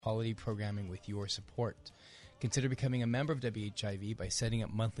quality programming with your support. Consider becoming a member of WHIV by setting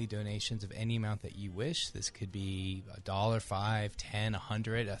up monthly donations of any amount that you wish. This could be $1, $5, $10,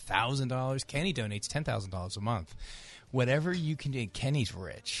 $100, $1,000. Kenny donates $10,000 a month. Whatever you can do. Kenny's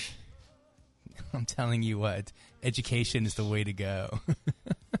rich. I'm telling you what, education is the way to go.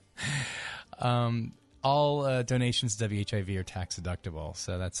 All donations to WHIV are tax deductible,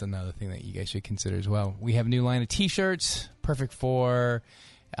 so that's another thing that you guys should consider as well. We have a new line of T-shirts, perfect for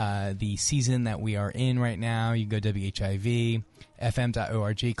the season that we are in right now. You can go WHIV,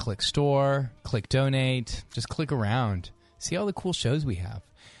 fm.org, click store, click donate, just click around. See all the cool shows we have.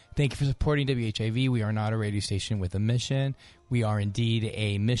 Thank you for supporting WHIV. We are not a radio station with a mission. We are indeed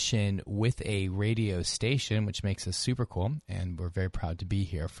a mission with a radio station, which makes us super cool, and we're very proud to be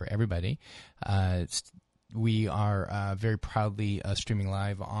here for everybody. We are very proudly streaming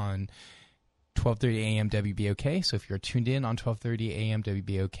live on 12:30 a.m. WBOK. So if you're tuned in on 12:30 a.m.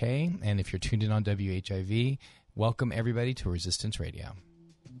 WBOK, and if you're tuned in on WHIV, welcome everybody to Resistance Radio.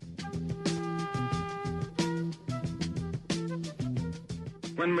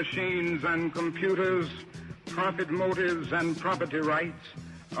 When machines and computers, profit motives and property rights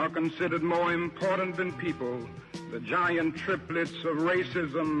are considered more important than people, the giant triplets of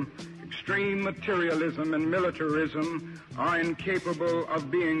racism, extreme materialism, and militarism are incapable of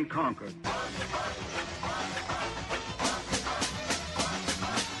being conquered.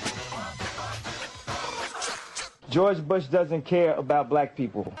 George Bush doesn't care about black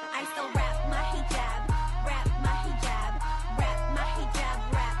people. I still rap my hijab, rap my hijab, rap my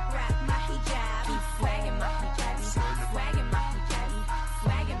hijab, rap my hijab. Keep swagging my hijab, swagging my hijab,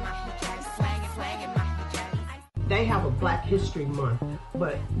 swagging my hijab, swagging my hijab. They have a Black History Month,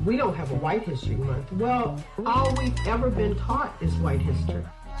 but we don't have a White History Month. Well, all we've ever been taught is white history.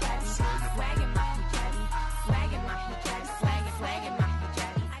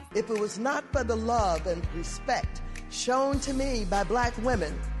 If it was not for the love and respect shown to me by black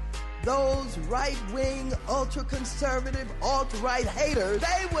women, those right-wing, ultra-conservative, alt-right haters,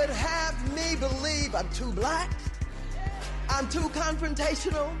 they would have me believe I'm too black, I'm too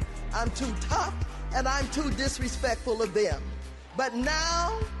confrontational, I'm too tough, and I'm too disrespectful of them. But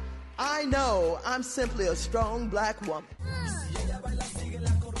now, I know I'm simply a strong black woman.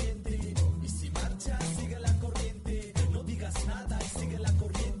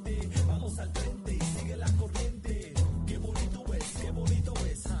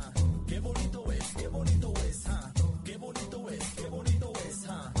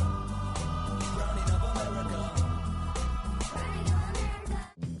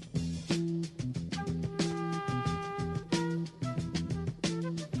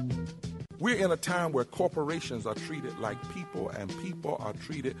 We're in a time where corporations are treated like people and people are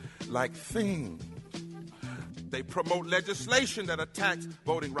treated like things. They promote legislation that attacks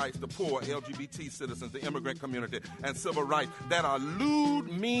voting rights, the poor, LGBT citizens, the immigrant community, and civil rights that are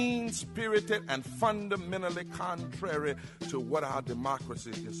lewd, mean-spirited, and fundamentally contrary to what our democracy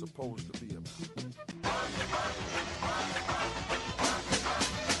is supposed to be about.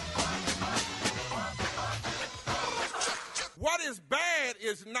 What is bad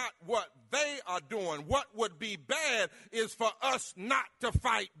is not what they are doing. What would be bad is for us not to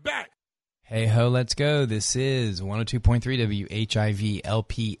fight back. Hey ho, let's go. This is 102.3 WHIV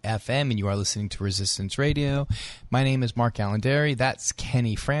LP FM, and you are listening to Resistance Radio. My name is Mark Allanderi. That's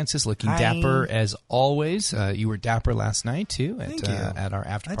Kenny Francis, looking dapper as always. You were dapper last night too at our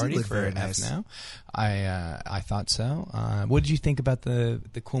after party for F Now. I thought so. What did you think about the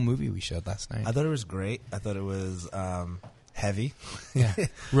cool movie we showed last night? I thought it was great. I thought it was heavy. Yeah.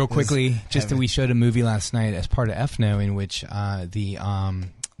 Real quickly, just that we showed a movie last night as part of FNO in which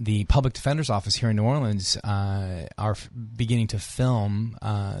the Public Defender's Office here in New Orleans are beginning to film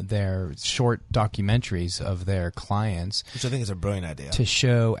their short documentaries of their clients. Which I think is a brilliant idea. To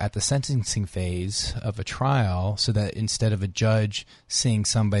show at the sentencing phase of a trial so that instead of a judge seeing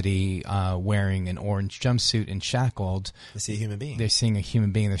somebody wearing an orange jumpsuit and shackled, they see a human being. They're seeing a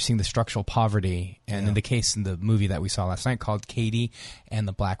human being. They're seeing the structural poverty. And in the case in the movie that we saw last night called Katie and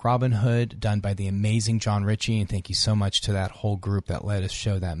the Black Robin Hood, done by the amazing John Ritchie, and thank you so much to that whole group that let us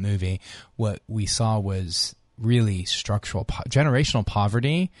show that movie. What we saw was really structural, generational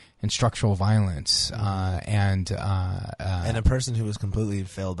poverty and structural violence, and a person who was completely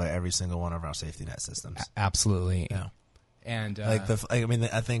failed by every single one of our safety net systems. Absolutely, yeah. And I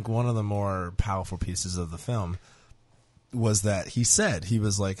think one of the more powerful pieces of the film was that he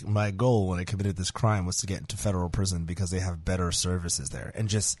was like, my goal when I committed this crime was to get into federal prison because they have better services there, and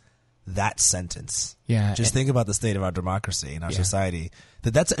just that sentence. Yeah. Just think about the state of our democracy and our society.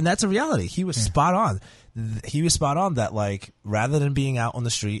 That's a reality. He was spot on. He was spot on that, like, rather than being out on the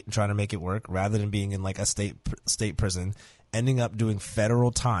street and trying to make it work, rather than being in like a state prison, ending up doing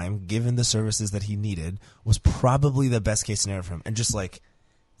federal time, given the services that he needed, was probably the best case scenario for him. And just like,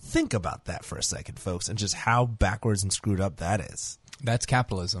 think about that for a second, folks, and just how backwards and screwed up that is. That's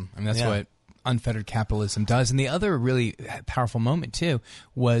capitalism. I mean, that's what unfettered capitalism does. And the other really powerful moment too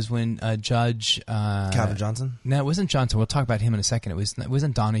was when Judge Calvin Johnson. No, it wasn't Johnson. We'll talk about him in a second. It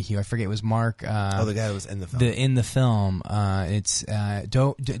wasn't Donahue. I forget. It was Mark. The guy who was in the film. It's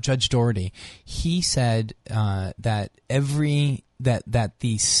Judge Doherty. He said that that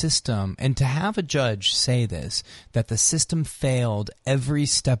the system, and to have a judge say this, that the system failed every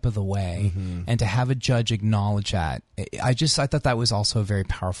step of the way, and to have a judge acknowledge that, I thought that was also a very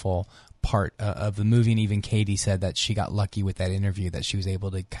powerful part of the movie. And even Katie said that she got lucky with that interview, that she was able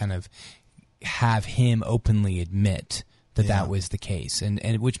to kind of have him openly admit that was the case,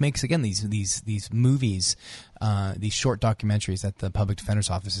 and which makes, again, these movies, these short documentaries that the Public Defender's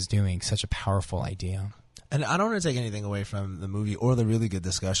Office is doing, such a powerful idea. And I don't want to take anything away from the movie or the really good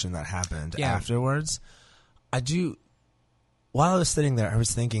discussion that happened afterwards. While I was sitting there, I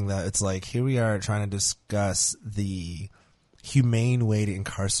was thinking that it's like, here we are trying to discuss the humane way to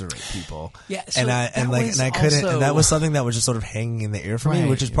incarcerate people. Yeah, and I couldn't, and that was something that was just sort of hanging in the air for me,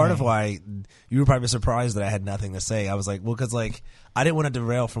 which is part of why you were probably surprised that I had nothing to say. I was like, well, because like I didn't want to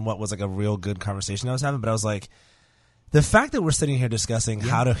derail from what was like a real good conversation I was having, but I was like, the fact that we're sitting here discussing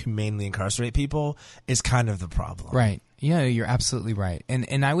how to humanely incarcerate people is kind of the problem. Right. Yeah, you're absolutely right.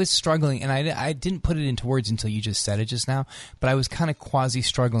 And I was struggling, and I didn't put it into words until you just said it just now, but I was kind of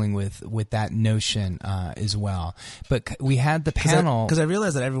quasi-struggling with that notion as well. But we had the panel... Because I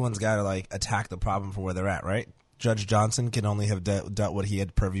realized that everyone's got to like attack the problem from where they're at, right? Judge Johnson can only have dealt what he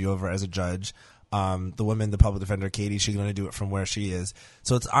had purview over as a judge. The woman, the public defender, Katie, she can only do it from where she is.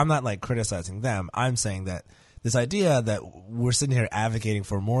 So I'm not like criticizing them. I'm saying that this idea that we're sitting here advocating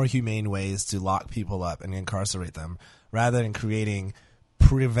for more humane ways to lock people up and incarcerate them, rather than creating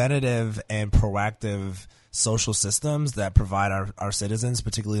preventative and proactive social systems that provide our citizens,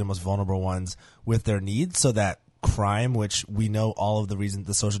 particularly the most vulnerable ones, with their needs, so that crime, which we know all of the reasons,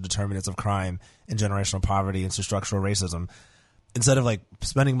 the social determinants of crime and generational poverty and structural racism, instead of like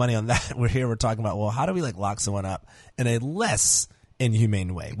spending money on that, we're talking about, well, how do we like lock someone up in a less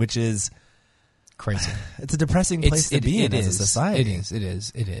inhumane way, which is crazy. It's a depressing place to be in as a society. It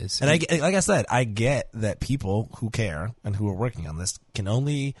is. And like I said, I get that people who care and who are working on this can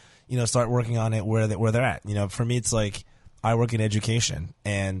only, start working on it where they're at. For me, it's like I work in education,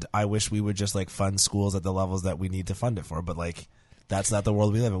 and I wish we would just like fund schools at the levels that we need to fund it for. But like, that's not the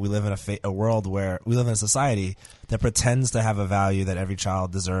world we live in. We live in a world where we live in a society that pretends to have a value that every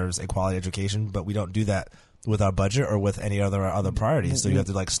child deserves a quality education, but we don't do that with our budget or with any other priorities. So you have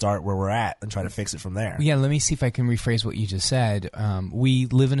to like start where we're at and try to fix it from there. Yeah, let me see if I can rephrase what you just said. We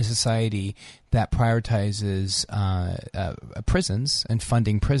live in a society that prioritizes prisons and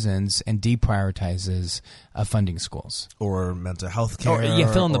funding prisons and deprioritizes funding schools. Or mental health care.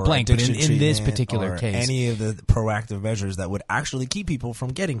 Fill in the blank, but in this particular case. Any of the proactive measures that would actually keep people from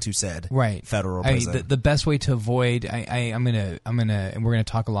getting to said federal prison. The best way to avoid, and we're gonna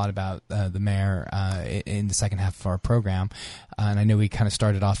talk a lot about the mayor in the second half of our program, and I know we kind of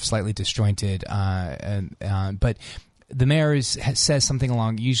started off slightly disjointed, but the mayor says something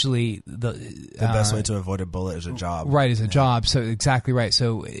along, usually the best way to avoid a bullet is a job. Right, is a job. So exactly right.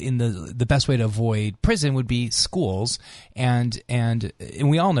 So in the best way to avoid prison would be schools, and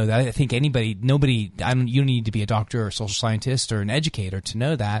we all know that. I think you don't need to be a doctor or a social scientist or an educator to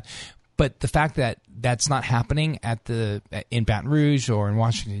know that. But the fact that that's not happening in Baton Rouge or in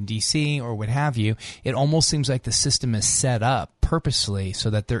Washington, D.C. or what have you, it almost seems like the system is set up purposely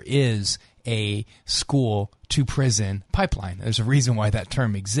so that there is a school to prison pipeline. There's a reason why that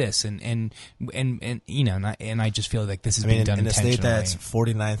term exists, and I just feel like this is being done intentionally. In a state that's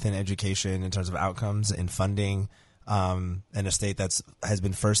 49th in education in terms of outcomes and funding, in a state has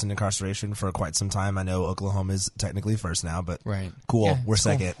been first in incarceration for quite some time. I know Oklahoma is technically first now, but cool, yeah, we're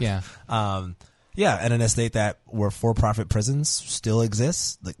second. Cool. Yeah. And in a state where for-profit prisons still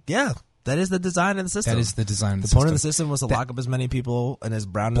exist, that is the design of the system. That is the design of the system. The point of the system was to lock up as many people and as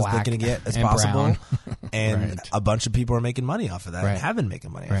brown as they can get as possible. And a bunch of people are making money off of that and have been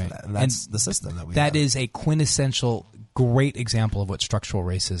making money off of that. And that's the system that we have. That is a quintessential great example of what structural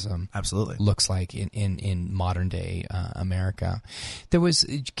racism Absolutely looks like in modern day America. There was,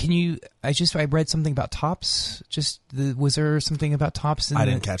 I read something about TOPS. Was there something about TOPS? I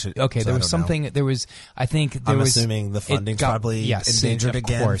didn't catch it. Okay, so there was something. There was, I think there was. I'm assuming the funding's probably endangered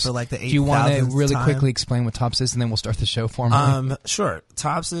again course. for like the 8,000th Do you want to really time? quickly explain what TOPS is, and then we'll start the show formally? Sure.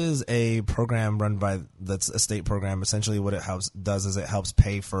 TOPS is a program run that's a state program. Essentially, what it does is it helps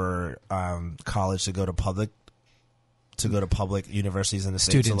pay for college to go to public universities in the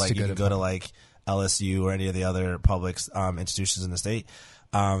state. Students so like to you can go to like LSU or any of the other public institutions in the state.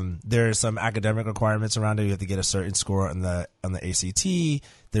 There are some academic requirements around it. You have to get a certain score on the ACT.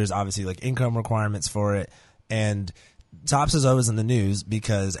 There's obviously like income requirements for it, and TOPS is always in the news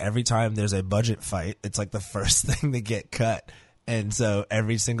because every time there's a budget fight, it's like the first thing to get cut. And so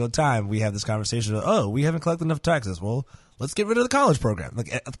every single time we have this conversation of, oh, we haven't collected enough taxes. Well, let's get rid of the college program.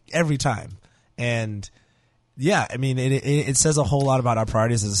 Like every time. And yeah, I mean, it says a whole lot about our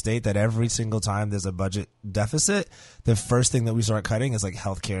priorities as a state that every single time there's a budget deficit, the first thing that we start cutting is like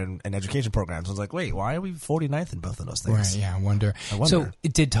healthcare and education programs. I was like, wait, why are we 49th in both of those things? Right, yeah, I wonder. So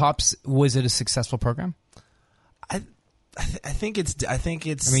did TOPS, was it a successful program? I think it's. I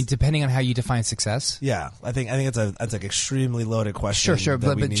mean, depending on how you define success. Yeah, I think that's like extremely loaded question. Sure,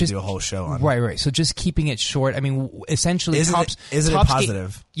 that we but need just to do a whole show on. Right. So just keeping it short. I mean, essentially, is TOPS it a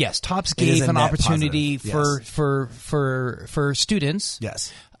positive? Yes, TOPS gave an opportunity positive. for students.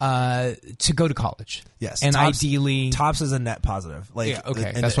 Yes. To go to college. Yes, and ideally, TOPS is a net positive. Like, yeah,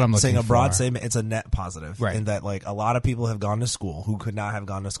 okay, that's what I'm looking saying. A broad for. statement, it's a net positive, right? In that, like, a lot of people have gone to school who could not have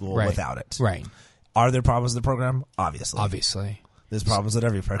gone to school without it. Right. Are there problems with the program? Obviously. There's problems with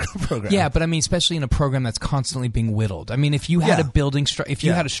every program. Yeah, but I mean, especially in a program that's constantly being whittled. I mean, if you had a building, if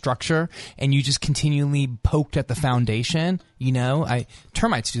you had a structure and you just continually poked at the foundation,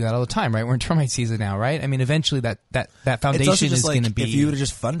 termites do that all the time, right? We're in termite season now, right? I mean, eventually that foundation is going to be. If you would have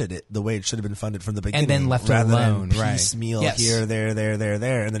just funded it the way it should have been funded from the beginning, and then left it rather alone, than right? Piecemeal here, there,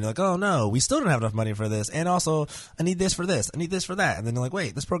 and then you're like, oh no, we still don't have enough money for this, and also I need this for this, I need this for that, and then you're like,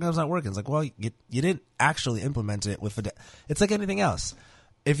 wait, this program's not working. It's like, well, you didn't actually implement it with fidelity. It's like anything else.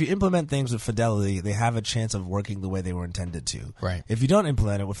 If you implement things with fidelity, they have a chance of working the way they were intended to. Right. If you don't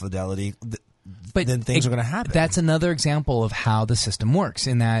implement it with fidelity, then things are going to happen. That's another example of how the system works,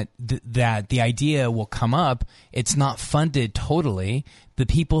 in that that the idea will come up. It's not funded totally. The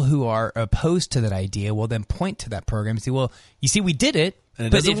people who are opposed to that idea will then point to that program and say, well, you see, we did it. And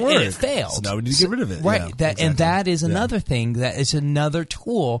but it failed. So now we need to get rid of it. Right. Yeah, exactly. And that is another thing. That is another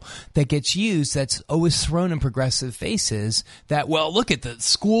tool that gets used that's always thrown in progressive faces that, well, look at the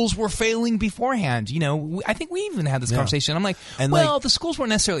schools were failing beforehand. I think we even had this conversation. I'm like, the schools weren't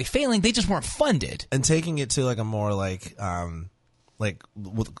necessarily failing. They just weren't funded. And taking it to like a more like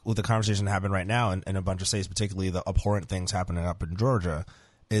with the conversation that happened right now in a bunch of states, particularly the abhorrent things happening up in Georgia,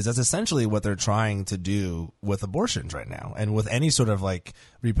 is that's essentially what they're trying to do with abortions right now, and with any sort of like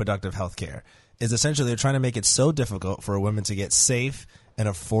reproductive health care, is essentially they're trying to make it so difficult for a woman to get safe and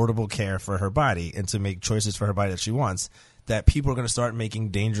affordable care for her body and to make choices for her body that she wants, that people are going to start making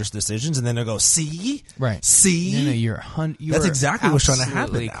dangerous decisions, and then they'll go, see? Right. See? No, you're that's exactly what's trying to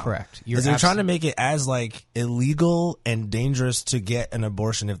happen now. Correct. They're trying to make it as like illegal and dangerous to get an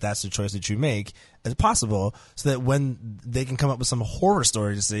abortion, if that's the choice that you make, as possible, so that when they can come up with some horror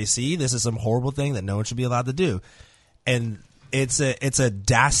story to say, see, this is some horrible thing that no one should be allowed to do. And it's a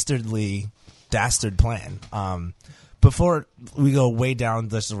dastard plan. Before we go way down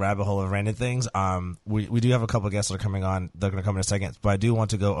this rabbit hole of random things, we do have a couple of guests that are coming on. They're going to come in a second, but I do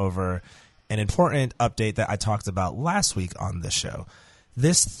want to go over an important update that I talked about last week on this show.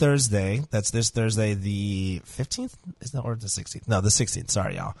 This Thursday, the 15th, is that, or the 16th? No, the 16th.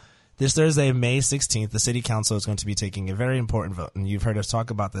 Sorry, y'all. This Thursday, May 16th, the City Council is going to be taking a very important vote. And you've heard us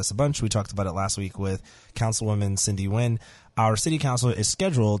talk about this a bunch. We talked about it last week with Councilwoman Cindy Nguyen. Our City Council is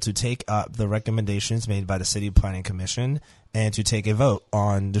scheduled to take up the recommendations made by the City Planning Commission and to take a vote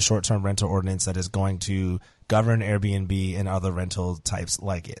on the short-term rental ordinance that is going to govern Airbnb and other rental types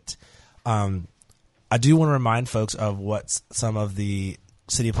like it. I do want to remind folks of what some of the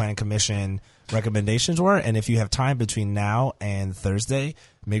City Planning Commission recommendations were, and if you have time between now and Thursday,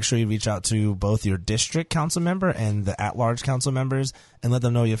 make sure you reach out to both your district council member and the at-large council members and let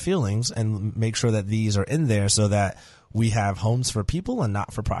them know your feelings, and make sure that these are in there so that we have homes for people and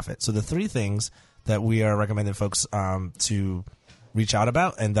not for profit. So the three things that we are recommending folks to reach out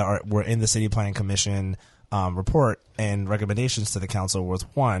about and that were in the City Planning Commission report and recommendations to the council was: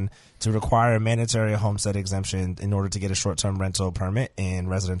 1, to require a mandatory homestead exemption in order to get a short-term rental permit in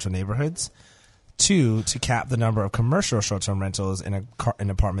residential neighborhoods; 2, to cap the number of commercial short-term rentals in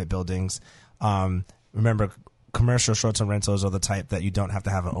apartment buildings. Remember, commercial short-term rentals are the type that you don't have to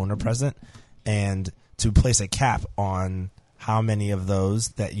have an owner present, and to place a cap on how many of those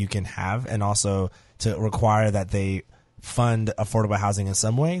that you can have, and also to require that they fund affordable housing in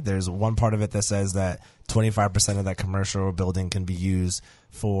some way. There's one part of it that says that 25% of that commercial building can be used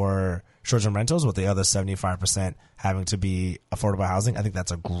for short-term rentals, with the other 75% having to be affordable housing. I think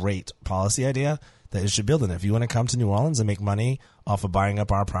that's a great policy idea that you should build in. If you want to come to New Orleans and make money off of buying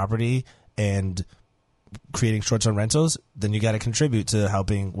up our property and creating short-term rentals, then you got to contribute to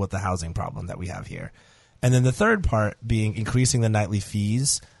helping with the housing problem that we have here. And then the third part being increasing the nightly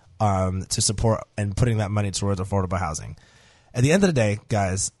fees to support and putting that money towards affordable housing. At the end of the day,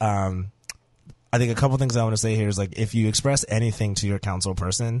 guys, I think a couple things I want to say here is, like, if you express anything to your council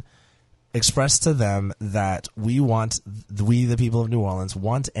person, express to them that we, the people of New Orleans,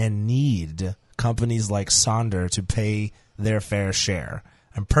 want and need companies like Sonder to pay their fair share.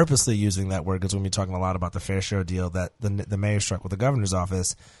 I'm purposely using that word because we're going to be talking a lot about the fair share deal that the mayor struck with the governor's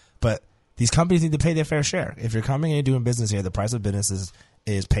office. But these companies need to pay their fair share. If you're coming and doing business here, the price of business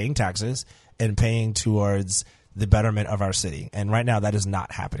is paying taxes and paying towards the betterment of our city. And right now that is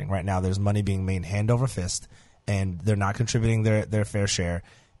not happening. Right now there's money being made hand over fist, and they're not contributing their fair share.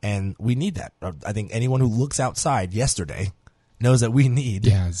 And we need that. I think anyone who looks outside yesterday knows that we need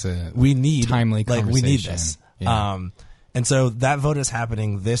timely conversation. We need this. Yeah. And so that vote is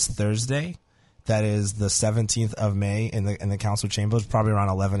happening this Thursday. That is the 17th of May in the council chambers, probably around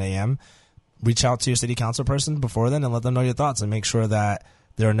 11 a.m. Reach out to your city council person before then and let them know your thoughts, and make sure that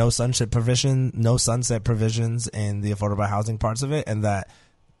there are no sunset provisions in the affordable housing parts of it, and that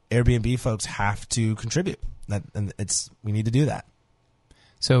Airbnb folks have to contribute. We need to do that.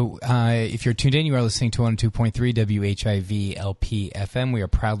 So if you're tuned in, you are listening to 102.3 WHIV LP FM. We are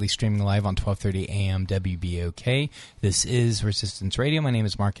proudly streaming live on 1230 AM WBOK. This is Resistance Radio. My name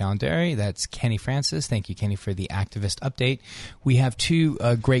is Mark Allandari. That's Kenny Francis. Thank you, Kenny, for the activist update. We have two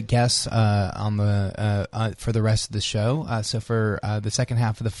great guests on the for the rest of the show. So for the second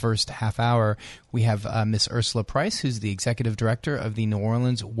half of the first half hour, we have Miss Ursula Price, who's the executive director of the New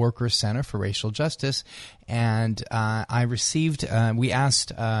Orleans Workers Center for Racial Justice. And I received, we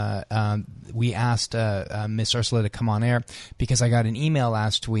asked Miss Ursula to come on air because I got an email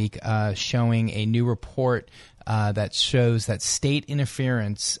last week showing a new report that shows that state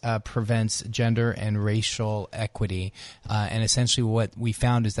interference prevents gender and racial equity. And essentially what we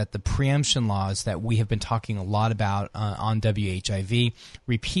found is that the preemption laws that we have been talking a lot about on WHIV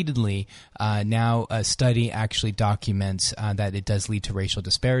repeatedly, now a study actually documents that it does lead to racial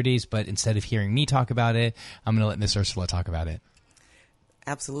disparities. But instead of hearing me talk about it, I'm going to let Ms. Ursula talk about it.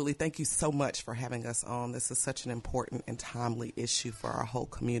 Absolutely. Thank you so much for having us on. This is such an important and timely issue for our whole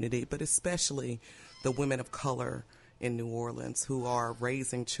community, but especially the women of color in New Orleans who are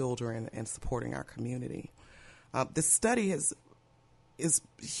raising children and supporting our community. This study is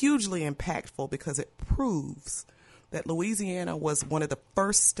hugely impactful because it proves that Louisiana was one of the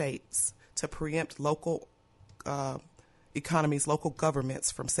first states to preempt local economies, local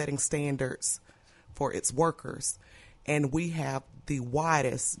governments from setting standards for its workers. And we have the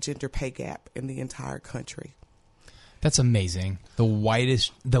widest gender pay gap in the entire country. That's amazing. The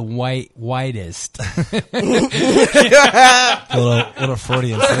widest. Little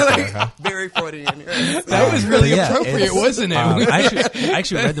Freudian. Very Freudian. Right? That was really appropriate, wasn't it? I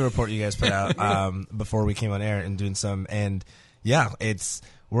actually read the report you guys put out before we came on air and doing some, and yeah,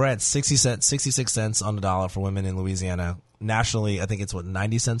 we're at 66 cents on the dollar for women in Louisiana. Nationally, I think it's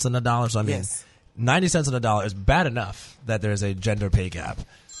 90 cents on the dollar. So I mean, yes. 90 cents on the dollar is bad enough that there's a gender pay gap.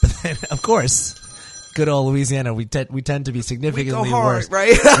 But then, of course, good old Louisiana, we tend to be significantly we go hard, worse.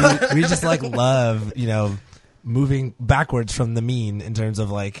 Right? we just love, moving backwards from the mean in terms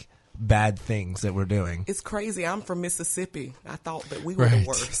of bad things that we're doing. It's crazy. I'm from Mississippi. I thought that we were the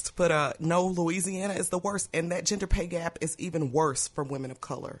worst, but no, Louisiana is the worst, and that gender pay gap is even worse for women of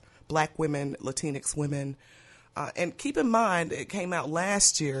color, Black women, Latinx women. And keep in mind, it came out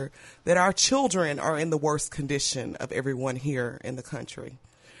last year that our children are in the worst condition of everyone here in the country.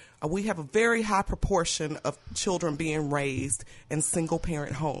 We have a very high proportion of children being raised in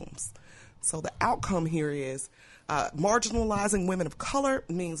single-parent homes. So the outcome here is marginalizing women of color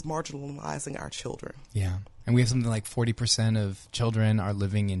means marginalizing our children. Yeah. And we have something like 40% of children are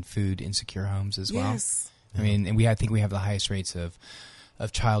living in food insecure homes as well. Yes. I mean, and I think we have the highest rates of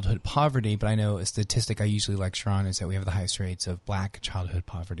childhood poverty, but I know a statistic I usually lecture on is that we have the highest rates of Black childhood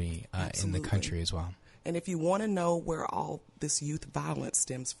poverty in the country as well. And if you want to know where all this youth violence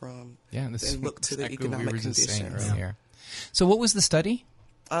stems from, then look to the economic conditions. So what was the study?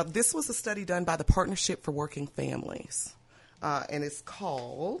 This was a study done by the Partnership for Working Families, and it's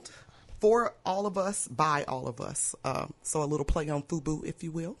called for all of us, by all of us. So a little play on FUBU, if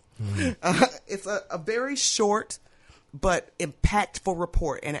you will. It's a very short but impactful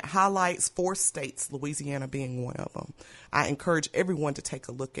report, and it highlights 4 states, Louisiana being one of them. I encourage everyone to take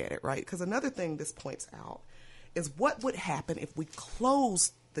a look at it, right? Because another thing this points out is what would happen if we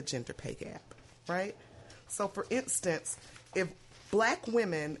closed the gender pay gap, right? So, for instance, if black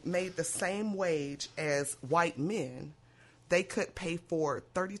women made the same wage as white men, they could pay for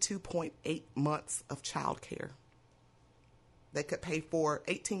 32.8 months of child care. They could pay for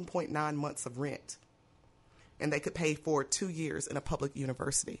 18.9 months of rent. And they could pay for 2 years in a public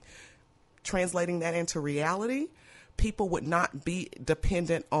university. Translating that into reality, people would not be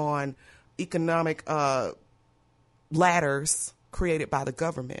dependent on economic ladders created by the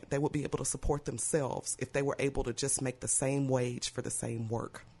government. They would be able to support themselves if they were able to just make the same wage for the same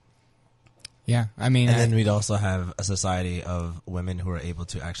work. Yeah, I mean, and then we'd also have a society of women who are able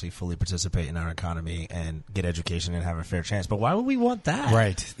to actually fully participate in our economy and get education and have a fair chance. But why would we want that?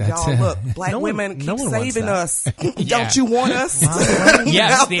 Right. Y'all, look, black women keep saving us. Don't you want us?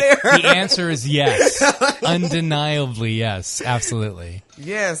 Yes, the answer is yes. Undeniably, yes. Absolutely.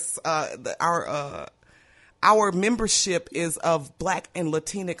 Yes. Our membership is of Black and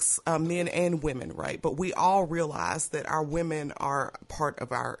Latinx men and women, right? But we all realize that our women are part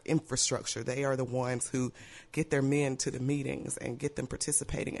of our infrastructure. They are the ones who get their men to the meetings and get them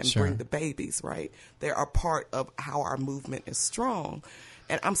participating and bring the babies, right? They are part of how our movement is strong.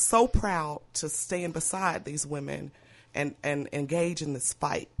 And I'm so proud to stand beside these women and engage in this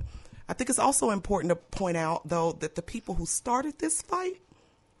fight. I think it's also important to point out, though, that the people who started this fight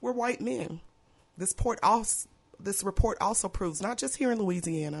were white men. This report also proves, not just here in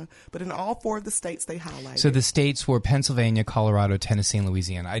Louisiana, but in all 4 of the states they highlighted. So the states were Pennsylvania, Colorado, Tennessee, and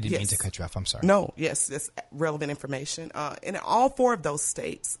Louisiana. I didn't mean to cut you off. I'm sorry. No, yes, that's relevant information. And in all 4 of those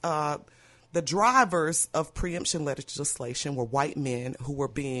states, the drivers of preemption legislation were white men who were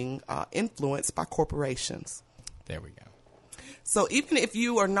being influenced by corporations. There we go. So even if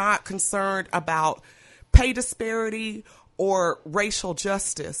you are not concerned about pay disparity or racial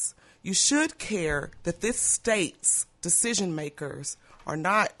justice, you should care that this state's decision makers are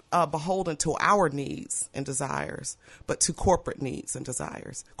not beholden to our needs and desires, but to corporate needs and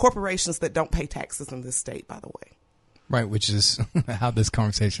desires. Corporations that don't pay taxes in this state, by the way. Right, which is how this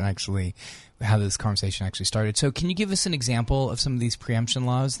conversation actually started. So, can you give us an example of some of these preemption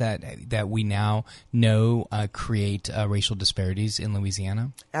laws that we now know create racial disparities in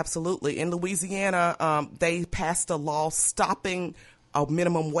Louisiana? Absolutely. In Louisiana, they passed a law stopping a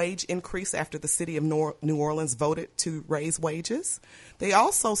minimum wage increase after the city of New Orleans voted to raise wages. They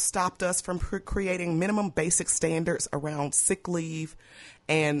also stopped us from creating minimum basic standards around sick leave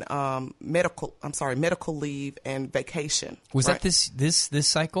and medical leave and vacation. Was that this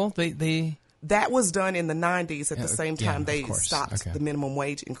cycle? That was done in the 90s. At the same time, they stopped the minimum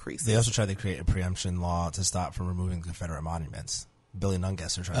wage increases. They also tried to create a preemption law to stop from removing Confederate monuments. Billy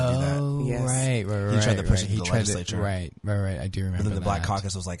Nungesser tried to do that. Oh, yes. Right. He tried to push it through the legislature. Right. I do remember. But then the that. Black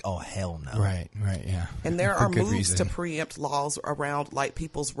Caucus was like, "Oh hell no!" Right. Yeah. And there are moves reason. to preempt laws around like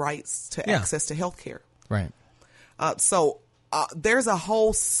people's rights to access to health care. Right. So there's a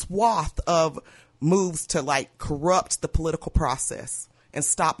whole swath of moves to like corrupt the political process and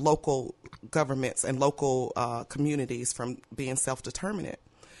stop local governments and local communities from being self-determinate.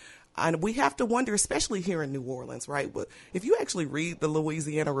 And we have to wonder, especially here in New Orleans, right? If you actually read the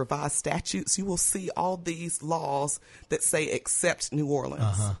Louisiana Revised Statutes, you will see all these laws that say except New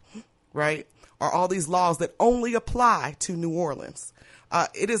Orleans, right? Or all these laws that only apply to New Orleans.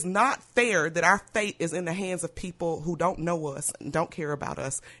 It is not fair that our fate is in the hands of people who don't know us and don't care about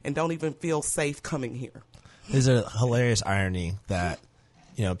us and don't even feel safe coming here. There's a hilarious irony that,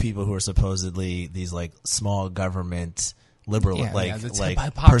 people who are supposedly these like small government liberal, personal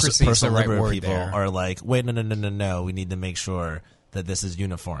right liberal people there. are like, wait, no, we need to make sure that this is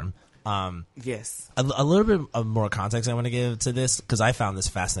uniform. Yes. A little bit of more context I want to give to this, because I found this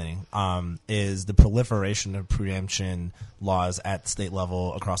fascinating, is the proliferation of preemption laws at state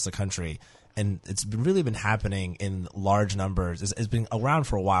level across the country. And it's really been happening in large numbers. It's been around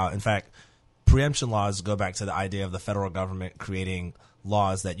for a while. In fact, preemption laws go back to the idea of the federal government creating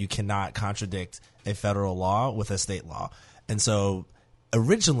laws that you cannot contradict a federal law with a state law. And so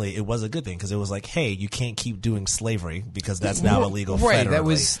originally it was a good thing, because it was like, hey, you can't keep doing slavery because that's now illegal federally. That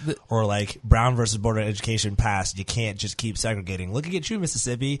was or like Brown versus Board of Education passed, you can't just keep segregating. Looking at you,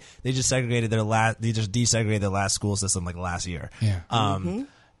 Mississippi, they just desegregated their last school system like last year. Yeah.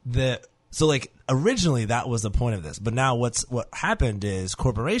 So like originally that was the point of this, but now what happened is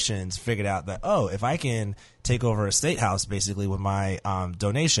corporations figured out that, oh, if I can take over a state house basically with my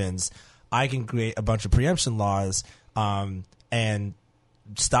donations, I can create a bunch of preemption laws and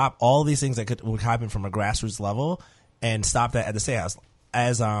stop all these things that would happen from a grassroots level and stop that at the state house.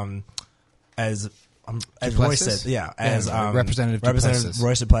 As Roy said, Representative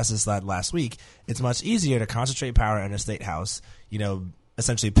Roy Duplessis said last week, it's much easier to concentrate power in a state house,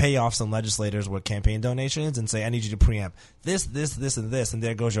 essentially pay off some legislators with campaign donations and say, I need you to preempt this, and this, and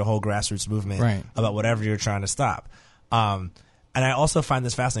there goes your whole grassroots movement about whatever you're trying to stop. And I also find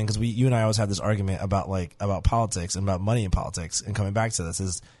this fascinating because you and I always have this argument about politics and about money in politics. And coming back to this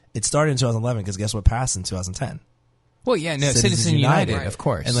is it started in 2011 because guess what passed in 2010? Well, yeah, no, Citizens United, right. Of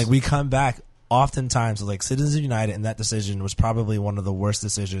course. And like we come back oftentimes like Citizens United, and that decision was probably one of the worst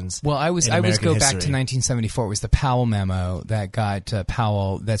decisions. Well, I was go back to 1974. It was the Powell memo that got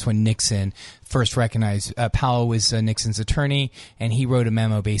Powell. That's when Nixon first recognized Powell was Nixon's attorney, and he wrote a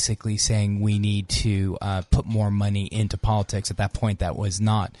memo basically saying we need to put more money into politics. At that point, that was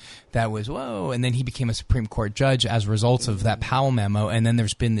whoa. And then he became a Supreme Court judge as a result of that Powell memo. And then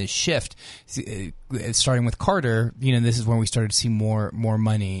there's been this shift, starting with Carter. This is when we started to see more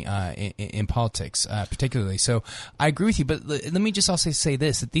money in politics, particularly. So I agree with you, but let me just also say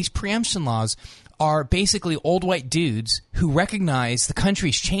this: that these preemption laws are basically old white dudes who recognize the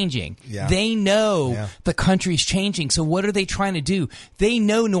country's changing. Yeah. They know the country's changing. So what are they trying to do? They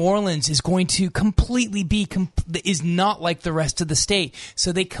know New Orleans is going to completely is not like the rest of the state.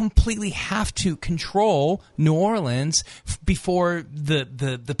 So they completely have to control New Orleans before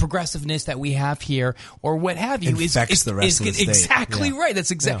the progressiveness that we have here or what have you infects the rest of the state. Exactly right. That's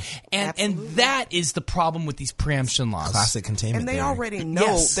exactly. And that is the problem with these preemption laws. Classic containment. And they theory. already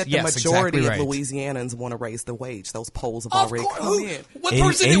know that the majority exactly of right. Louisianans want to raise the wage. Those polls have already come in. What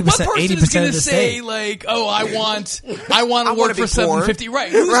person is going to say like, "Oh, I want to work for $7.50"?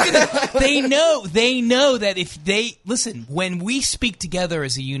 Right? They know that if they listen, when we speak together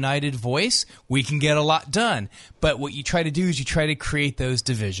as a united voice, we can get a lot done. But what you try to do is you try to create those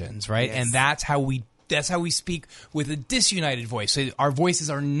divisions, right? Yes. And that's how we speak with a disunited voice. So our voices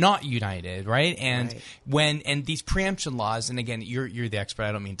are not united, right? And and these preemption laws, and again, you're the expert.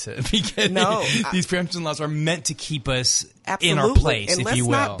 I don't mean to be kidding. No, these preemption laws are meant to keep us absolutely in our place, and if you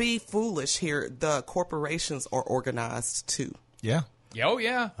will. let's not be foolish here. The corporations are organized too. Yeah. Oh,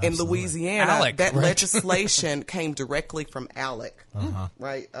 yeah. In Louisiana, ALEC, that right. legislation came directly from ALEC,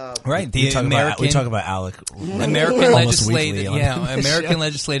 right? Right. We talk about ALEC. American almost weekly American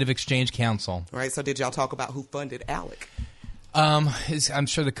Legislative Exchange Council. Right. So did y'all talk about who funded ALEC? I'm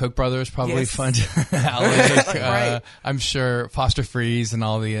sure the Koch brothers probably Yes. fund ALEC. Right. I'm sure Foster Freeze and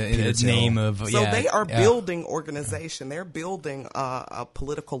all the name of So they are building organization. They're building a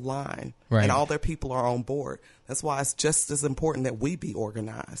political line, Right. and all their people are on board. That's why it's just as important that we be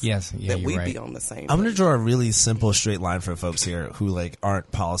organized. Yes, yeah, that you're we right. be on the same. I'm going to page. draw a really simple straight line for folks here who like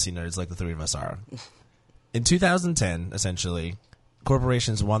aren't policy nerds like the three of us are. In 2010, essentially,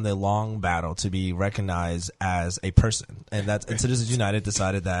 corporations won the long battle to be recognized as a person, and Citizens United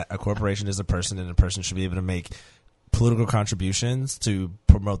decided that a corporation is a person, and a person should be able to make political contributions to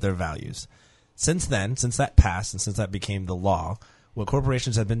promote their values. Since then, since that passed, and since that became the law, what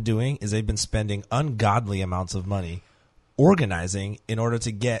corporations have been doing is they've been spending ungodly amounts of money organizing in order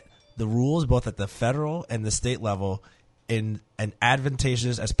to get the rules both at the federal and the state level in an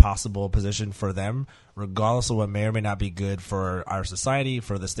advantageous as possible position for them, regardless of what may or may not be good for our society,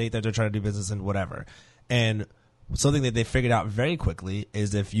 for the state that they're trying to do business in, whatever. And something that they figured out very quickly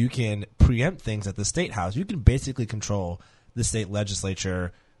is if you can preempt things at the state house, you can basically control the state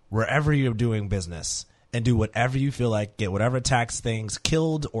legislature wherever you're doing business and do whatever you feel like, get whatever tax things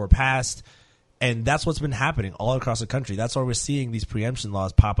killed or passed. And that's what's been happening all across the country. That's why we're seeing these preemption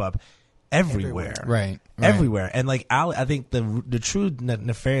laws pop up everywhere. Right. Everywhere. And like ALEC, I think the true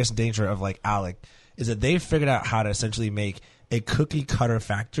nefarious danger of like ALEC is that they figured out how to essentially make a cookie cutter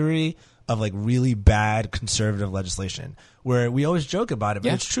factory of like really bad conservative legislation, where we always joke about it,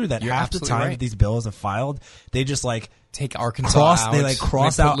 but it's true that half the time that these bills are filed, they just like take Arkansas out. They like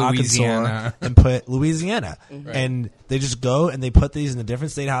cross out Louisiana. Arkansas and put Louisiana. Right. And they just go and they put these in the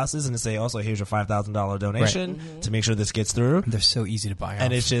different state houses and they say, also, here's your $5,000 donation to make sure this gets through. They're so easy to buy off.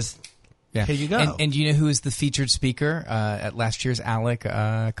 And it's just, here you go. And do you know who was the featured speaker at last year's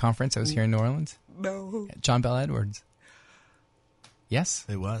ALEC conference that was here in New Orleans? No. John Bell Edwards. Yes.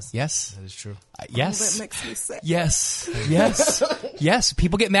 It was. Yes. That is true. Yes. Oh, that makes me sad. Yes. Yes. Yes.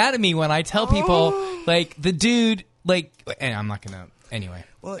 People get mad at me when I tell people, like, the dude, like, and I'm not going to, anyway.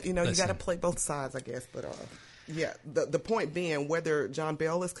 Well, you know, you got to play both sides, I guess, but Yeah, the point being, whether John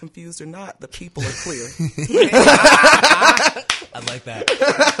Bell is confused or not, the people are clear. I like that.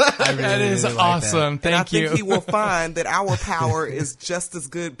 That is really like awesome. And I Thank you. think he will find that our power is just as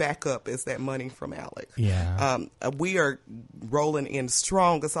good backup as that money from Alex. Yeah. We are rolling in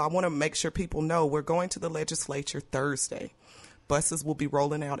strong, so I want to make sure people know we're going to the legislature Thursday. Buses will be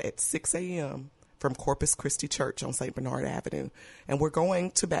rolling out at 6 a.m. from Corpus Christi Church on St. Bernard Avenue. And we're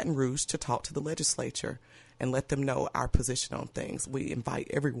going to Baton Rouge to talk to the legislature and let them know our position on things. We invite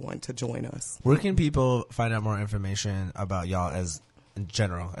everyone to join us. Where can people find out more information about y'all as in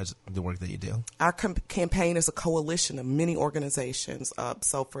general, as the work that you do? Our campaign is a coalition of many organizations.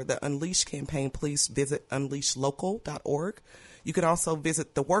 So for the Unleash campaign, please visit unleashlocal.org. You can also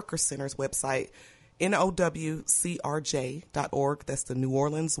visit the Worker Center's website, NOWCRJ.org. That's the New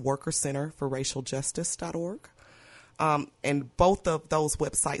Orleans Worker Center for Racial Justice.org. And both of those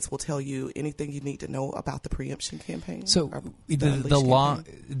websites will tell you anything you need to know about the preemption campaign. So the law,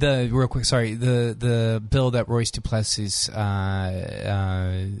 real quick, sorry, the bill that Royce Duplessis wrote,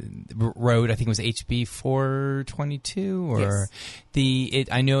 I think it was HB 422, or yes.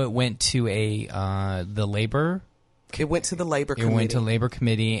 I know it went to the labor. It went to the Labor Committee. It went to Labor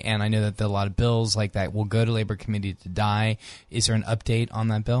Committee, and I know that a lot of bills like that will go to Labor Committee to die. Is there an update on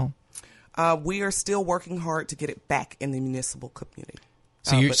that bill? We are still working hard to get it back in the municipal community.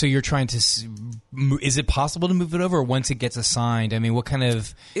 So you're trying to. Is it possible to move it over, or once it gets assigned? I mean, what kind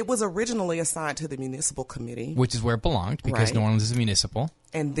of? It was originally assigned to the municipal committee, which is where it belonged, because right. New Orleans is a municipal.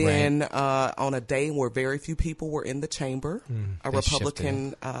 And then on a day where very few people were in the chamber, a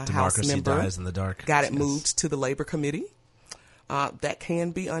Republican House member dies in the dark. got it moved to the Labor Committee. That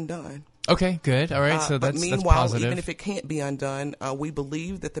can be undone. Okay, good. All right, so but that's meanwhile, positive. even if it can't be undone, we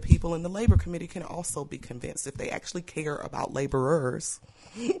believe that the people in the Labor Committee can also be convinced if they actually care about laborers.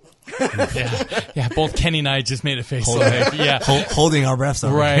 yeah. Both Kenny and I just made a face. Holding our breaths.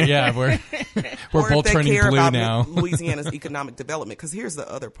 Right. Yeah, we're both turning care blue about now. Louisiana's economic development, because here's the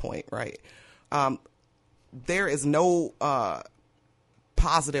other point, right? There is no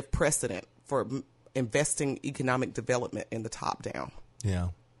positive precedent for investing economic development in the top down. Yeah.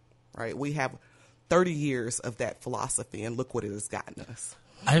 Right. We have 30 years of that philosophy, and look what it has gotten us.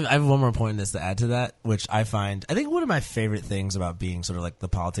 I have one more point in this to add to that, which I think one of my favorite things about being sort of like the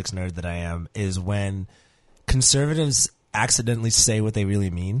politics nerd that I am is when conservatives accidentally say what they really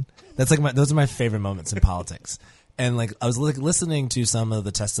mean. That's like those are my favorite moments in politics. And like I was listening to some of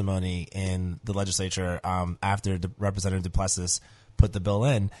the testimony in the legislature after Representative Duplessis put the bill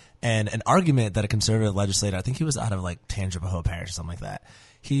in, and an argument that a conservative legislator, I think he was out of like Tangipahoa Parish or something like that.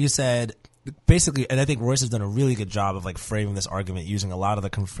 He said basically, and I think Royce has done a really good job of like framing this argument using a lot of the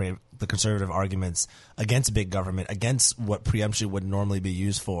conservative arguments against big government, against what preemption would normally be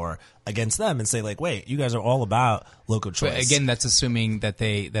used for, against them, and say like, wait, you guys are all about local choice. But again, that's assuming that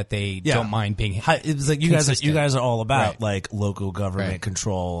they don't mind being. It's like you guys are all about right. like local government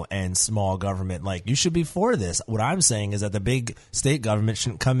control and small government. Like you should be for this. What I'm saying is that the big state government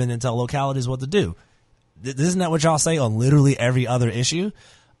shouldn't come in and tell localities what to do. Isn't that what y'all say on literally every other issue?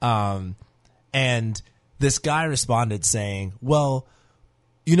 And this guy responded saying, well,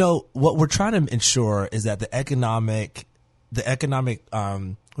 you know, what we're trying to ensure is that the economic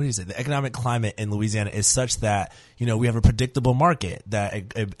climate in Louisiana is such that, you know, we have a predictable market,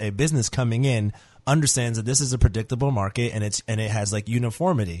 that a business coming in understands that this is a predictable market and it has like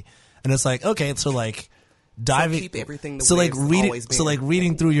uniformity. And it's like, okay, so like diving, so keep everything the way it's always been. So like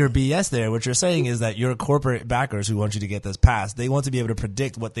reading through your BS there, what you're saying is that your corporate backers who want you to get this passed, they want to be able to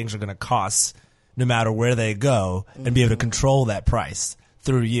predict what things are going to cost no matter where they go and be able to control that price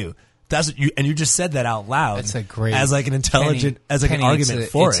through you. That's what you just said that out loud. That's a great, as like an intelligent, Kenny, as like an argument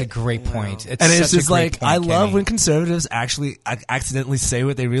for it. It's a great point. And it's just like, I love when conservatives actually accidentally say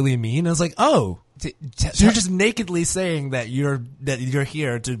what they really mean. And it's like, oh, so you're just nakedly saying that you're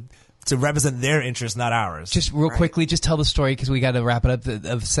here to represent their interests, not ours. Just real quickly, just tell the story because we got to wrap it up.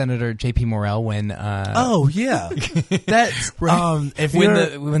 Of Senator J.P. Morrell when. Oh yeah, that's if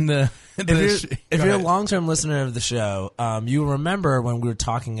you're a long-term listener of the show, you remember when we were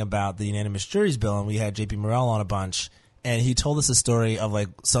talking about the unanimous juries bill and we had J.P. Morrell on a bunch, and he told us a story of like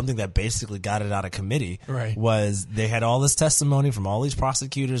something that basically got it out of committee. Right. Was they had all this testimony from all these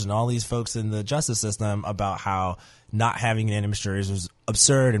prosecutors and all these folks in the justice system about how not having unanimous juries was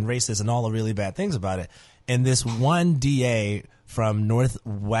absurd and racist and all the really bad things about it. And this one DA from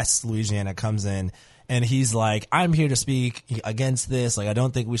Northwest Louisiana comes in and he's like, I'm here to speak against this. Like, I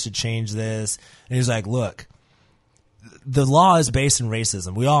don't think we should change this. And he's like, look, the law is based in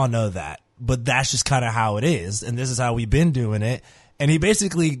racism. We all know that, but that's just kind of how it is. And this is how we've been doing it. And he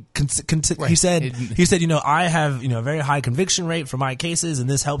basically he said, you know, I have, you know, a very high conviction rate for my cases, and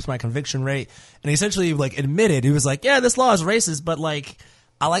this helps my conviction rate. And he essentially like admitted, he was like, yeah, this law is racist, but like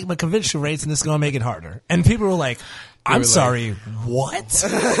I like my conviction rates, and it's going to make it harder. And people were like, I'm sorry, what?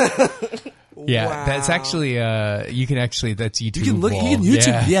 Yeah, Wow. that's actually you can actually that's YouTube. You can look. wall. You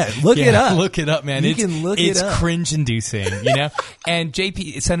can YouTube. Look it up. Look it up, man. You it's, can look it's it up. cringe-inducing, you know. And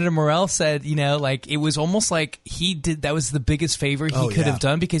Senator Morell said, you know, like it was almost like he did. That was the biggest favor he could have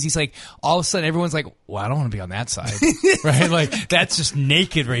done, because he's like, all of a sudden everyone's like, well, I don't want to be on that side, right? Like that's just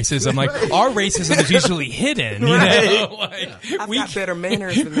naked racism. Like our racism is usually hidden, you know. Like, I've got better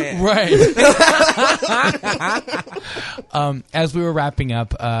manners than that. Right. As we were wrapping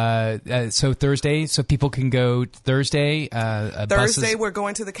up, so Thursday, so people can go Thursday. Thursday, we're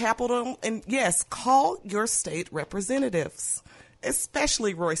going to the Capitol, and yes, call your state representatives,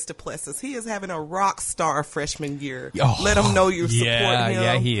 especially Royce Duplessis. He is having a rock star freshman year. Let him know you support him.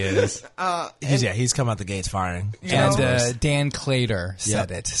 Yeah, he is. He's come out the gates firing. And Dan Clater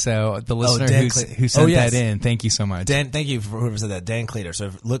said it. So the listener Dan who sent that in, thank you so much. Dan, thank you for whoever said that. Dan Clater.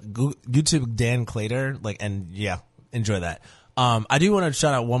 So look, YouTube Dan Clater, enjoy that. I do want to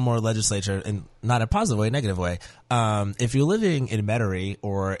shout out one more legislature, and not a positive way, negative way. If you're living in Metairie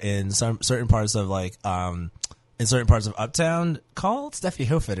or in certain parts of Uptown, call Steffi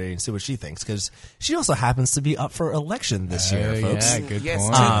Hilfiger and see what she thinks, because she also happens to be up for election this year, folks. Yeah, good Yes,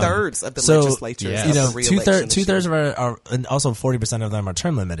 point. 2/3 of the legislature is up for re-election. Two-thirds of our, and also 40% of them are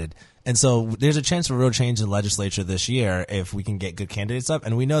term limited. And so there's a chance for real change in the legislature this year if we can get good candidates up.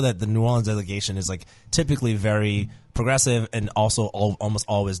 And we know that the New Orleans delegation is like typically very progressive and also almost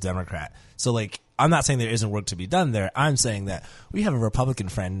always Democrat. So like, I'm not saying there isn't work to be done there. I'm saying that we have a Republican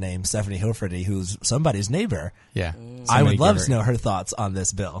friend named Stephanie Hilferty, who's somebody's neighbor. Yeah. I would love to know her thoughts on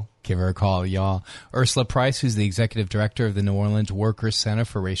this bill. Give her a call, y'all. Ursula Price, who's the executive director of the New Orleans Workers Center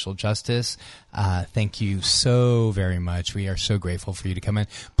for Racial Justice. Thank you so very much. We are so grateful for you to come in.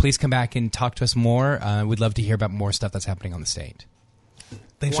 Please come back and talk to us more. We'd love to hear about more stuff that's happening on the state.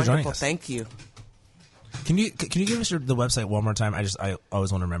 Thanks for joining us. Thank you. Can you give us the website one more time? I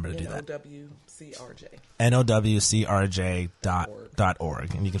always want to remember to do that. NOWCRJ.org,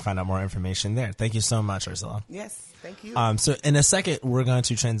 and you can find out more information there. Thank you so much, Ursula. Yes, thank you. So in a second, we're going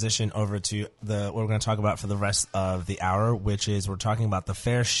to transition over to what we're going to talk about for the rest of the hour, which is we're talking about the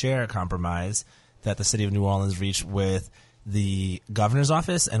fair share compromise that the city of New Orleans reached with the governor's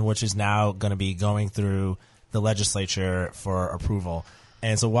office, and which is now going to be going through the legislature for approval.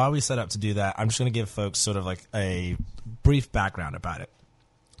 And so while we set up to do that, I'm just going to give folks sort of like a brief background about it.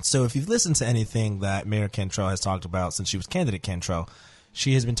 So if you've listened to anything that Mayor Cantrell has talked about since she was candidate Cantrell,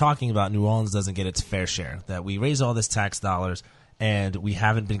 she has been talking about New Orleans doesn't get its fair share, that we raise all this tax dollars and we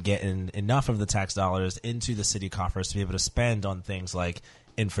haven't been getting enough of the tax dollars into the city coffers to be able to spend on things like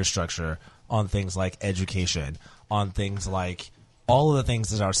infrastructure, on things like education, on things like all of the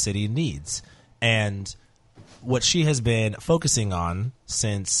things that our city needs. And what she has been focusing on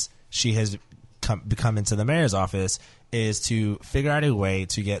since she has come into the mayor's office is to figure out a way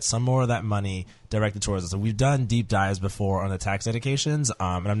to get some more of that money directed towards us. So we've done deep dives before on the tax dedications,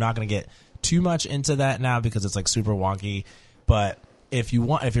 and I'm not going to get too much into that now because it's like super wonky. But if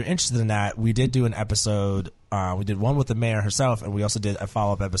you're interested in that, we did do an episode. We did one with the mayor herself, and we also did a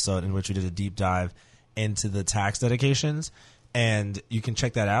follow-up episode in which we did a deep dive into the tax dedications. And you can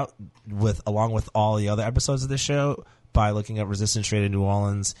check that out along with all the other episodes of this show by looking up Resistance Radio New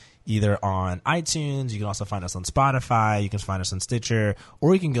Orleans, either on iTunes. You can also find us on Spotify. You can find us on Stitcher,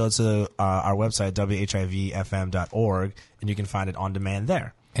 or you can go to our website, WHIVFM.org, and you can find it on demand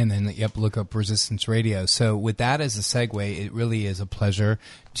there. And then, look up Resistance Radio. So with that as a segue, it really is a pleasure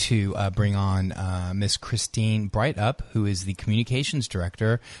to bring on Miss Christine Breithaupt, who is the communications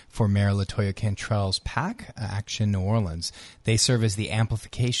director for Mayor LaToya Cantrell's PAC, Action New Orleans. They serve as the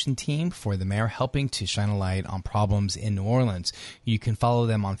amplification team for the mayor, helping to shine a light on problems in New Orleans. You can follow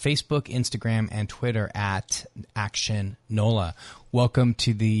them on Facebook, Instagram, and Twitter at Action NOLA. Welcome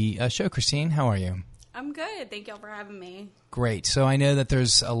to the show, Christine. How are you? I'm good. Thank y'all for having me. Great. So I know that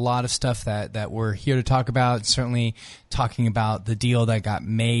there's a lot of stuff that we're here to talk about, certainly talking about the deal that got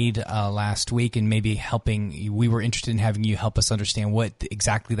made last week and maybe we were interested in having you help us understand what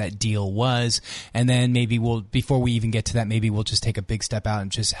exactly that deal was. And then maybe before we even get to that, maybe we'll just take a big step out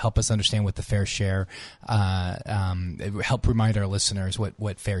and just help us understand what the fair share, help remind our listeners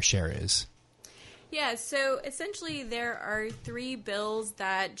what fair share is. Yeah, so essentially there are 3 bills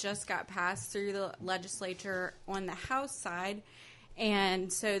that just got passed through the legislature on the House side,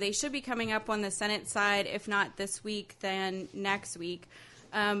 and so they should be coming up on the Senate side, if not this week, then next week.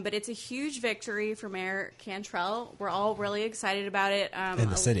 But it's a huge victory for Mayor Cantrell. We're all really excited about it. In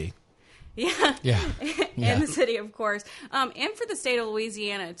the city. Yeah. Yeah. In the city, of course. And for the state of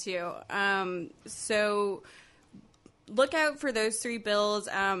Louisiana, too. So look out for those 3 bills.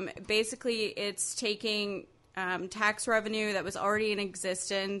 Basically, it's taking tax revenue that was already in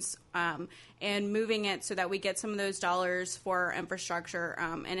existence and moving it so that we get some of those dollars for infrastructure.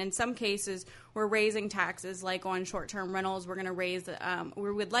 And in some cases, we're raising taxes, like on short-term rentals. We're going to raise,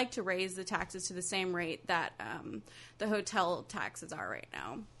 we would like to raise the taxes to the same rate that the hotel taxes are right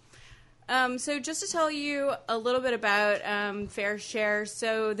now. So just to tell you a little bit about fair share.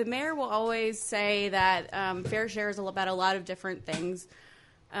 So the mayor will always say that fair share is about a lot of different things.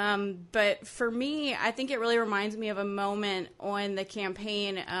 But for me, I think it really reminds me of a moment on the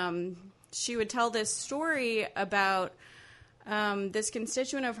campaign. She would tell this story about this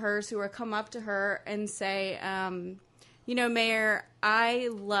constituent of hers who would come up to her and say, Mayor, I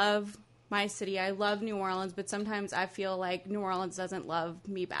love my city. I love New Orleans, but sometimes I feel like New Orleans doesn't love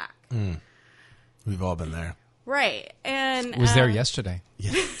me back. We've all been there. Right. And was there yesterday.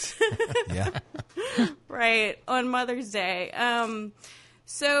 Yes. Yeah. Right. On Mother's Day.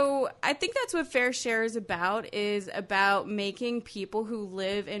 So I think that's what Fair Share is about making people who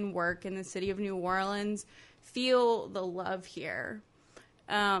live and work in the city of New Orleans feel the love here.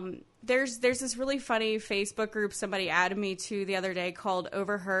 There's this really funny Facebook group somebody added me to the other day called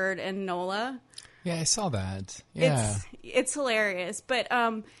Overheard and NOLA. Yeah, I saw that. Yeah. It's hilarious. But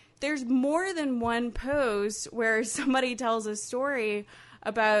there's more than one post where somebody tells a story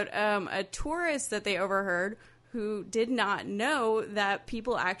about a tourist that they overheard who did not know that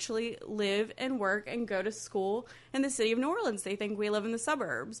people actually live and work and go to school in the city of New Orleans. They think we live in the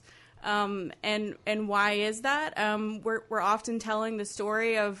suburbs. And why is that? We're often telling the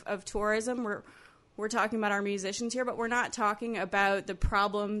story of tourism. We're talking about our musicians here, but we're not talking about the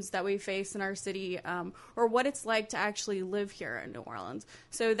problems that we face in our city or what it's like to actually live here in New Orleans.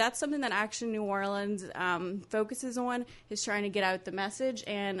 So that's something that Action New Orleans focuses on, is trying to get out the message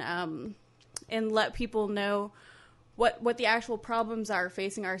and let people know what the actual problems are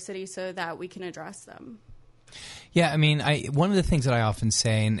facing our city so that we can address them. Yeah, I mean, one of the things that I often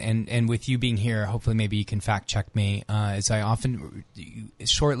say, and with you being here, hopefully maybe you can fact check me, is I often,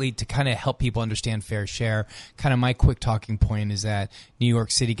 shortly, to kind of help people understand fair share, kind of my quick talking point is that New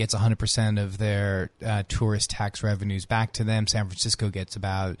York City gets 100% of their tourist tax revenues back to them. San Francisco gets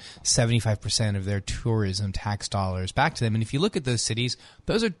about 75% of their tourism tax dollars back to them. And if you look at those cities,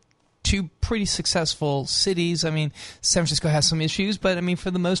 those are two pretty successful cities. I mean, San Francisco has some issues, but I mean,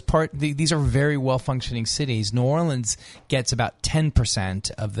 for the most part, these are very well-functioning cities. New Orleans gets about 10%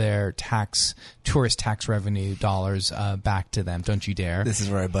 of their tourist tax revenue dollars back to them. Don't you dare. This is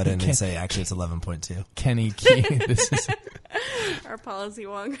where I butt in and say, actually, it's 11.2. Kenny, this is... Our policy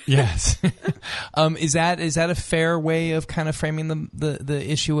wonk. Yes. Is that a fair way of kind of framing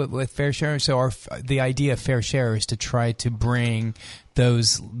the issue with fair share? So the idea of fair share is to try to bring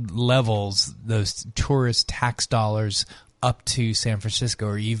those levels, those tourist tax dollars, up to San Francisco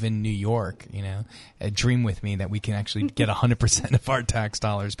or even New York. Dream with me that we can actually get 100% of our tax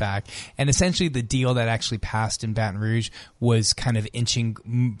dollars back. And essentially the deal that actually passed in Baton Rouge was kind of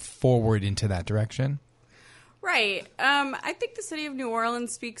inching forward into that direction. Right. I think the city of New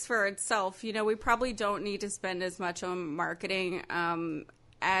Orleans speaks for itself. We probably don't need to spend as much on marketing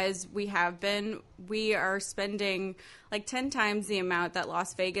as we have been. We are spending like 10 times the amount that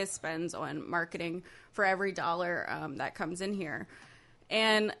Las Vegas spends on marketing for every dollar that comes in here.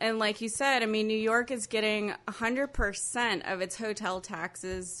 And like you said, I mean, New York is getting 100% of its hotel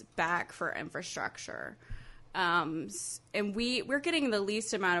taxes back for infrastructure. And we're getting the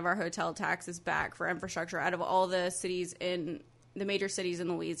least amount of our hotel taxes back for infrastructure out of all the cities in the major cities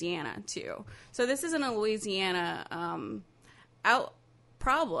in Louisiana too. So this isn't a Louisiana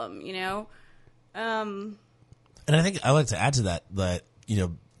problem, And I think I like to add to that,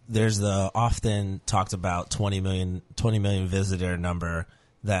 there's the often talked about 20 million visitor number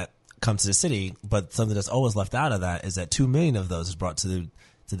that comes to the city, but something that's always left out of that is that 2 million of those is brought to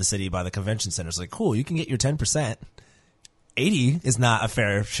the city by the convention center. It's like, cool, you can get your 10%. 80 is not a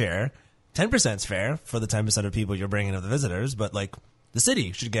fair share. 10% is fair for the 10% of people you're bringing of the visitors, but like the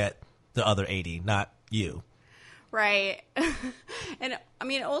city should get the other 80, not you. Right. And I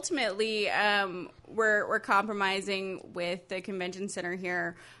mean, ultimately, we're compromising with the convention center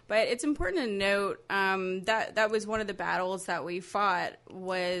here, but it's important to note that was one of the battles that we fought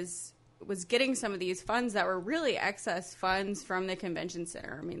was getting some of these funds that were really excess funds from the convention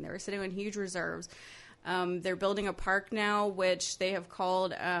center. I mean, they were sitting on huge reserves. They're building a park now, which they have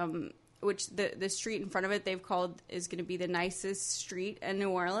called which the street in front of it they've called is going to be the nicest street in New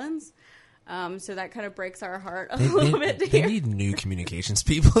Orleans. So that kind of breaks our heart a little bit. They need new communications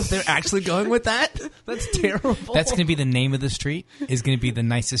people if they're actually going with that. That's terrible. That's going to be the name of the street. Is going to be the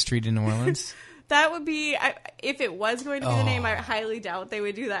nicest street in New Orleans. That would be, if it was going to be the name, I highly doubt they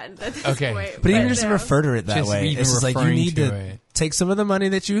would do that at this point. But even just refer to it that way. Even It's just like you need to it. take some of the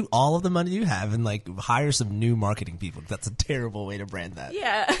money all of the money you have and like hire some new marketing people. That's a terrible way to brand that.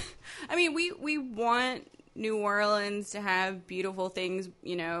 Yeah. I mean, we want New Orleans to have beautiful things.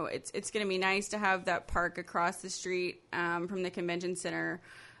 You know, it's going to be nice to have that park across the street from the convention center.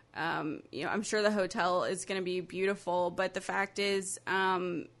 You know, I'm sure the hotel is going to be beautiful, but the fact is,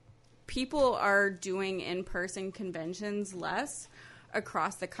 people are doing in-person conventions less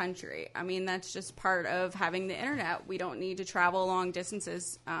across the country. I mean, that's just part of having the internet. We don't need to travel long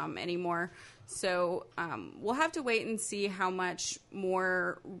distances anymore. So we'll have to wait and see how much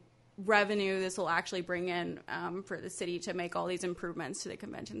more revenue this will actually bring in for the city to make all these improvements to the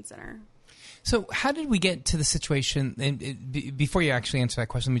convention center. So how did we get to the situation? And before you actually answer that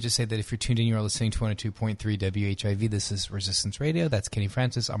question, let me just say that if you're tuned in, you're listening to 102.3 WHIV. This is Resistance Radio. That's Kenny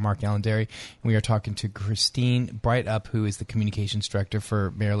Francis. I'm Mark Allandary. And we are talking to Christine Breithaupt, who is the communications director for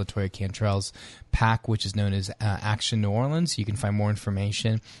Mayor LaToya Cantrell's PAC, which is known as Action New Orleans. You can find more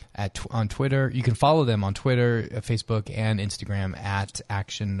information on Twitter. You can follow them on Twitter, Facebook, and Instagram at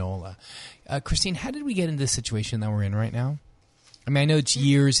Action NOLA. Christine, how did we get into this situation that we're in right now? I mean, I know it's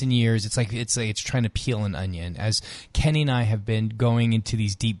years and years. It's like it's trying to peel an onion. As Kenny and I have been going into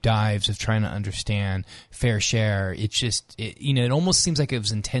these deep dives of trying to understand fair share, it's just it almost seems like it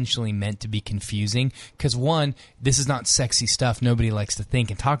was intentionally meant to be confusing. Because one, this is not sexy stuff. Nobody likes to think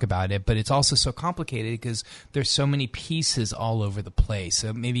and talk about it. But it's also so complicated because there's so many pieces all over the place.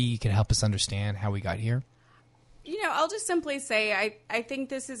 So maybe you can help us understand how we got here. You know, I'll just simply say I think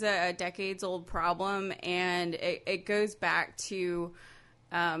this is a decades-old problem, and it goes back to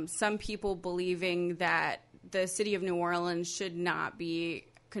some people believing that the city of New Orleans should not be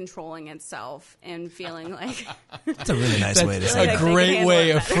controlling itself and feeling like... That's a really nice way to say it. A great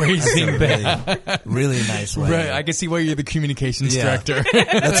way of phrasing that. Really nice way. Right, I can see why you're the communications director.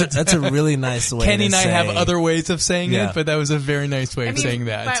 That's a really nice way Kenny to say. and I have other ways of saying it, but that was a very nice way of saying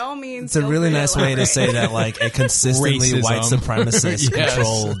that. By all means, it's a really nice way to say that, like, a consistently Racism. white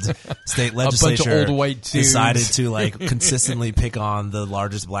supremacist-controlled state legislature a bunch of old white dudes. decided to, like, consistently pick on the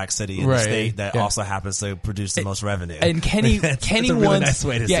largest black city in the state that also happens to produce the most revenue. And Kenny that's a really once, nice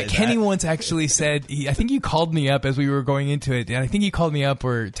way to say Kenny that. once actually said, I think you called me up as we were going into it, and I think you called me up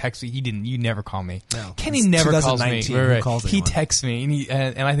or texted me. You never call me. No, Kenny never calls me. Who calls he anyone? texts me,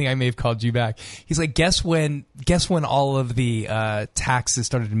 and I think I may have called you back. He's like, guess when all of the taxes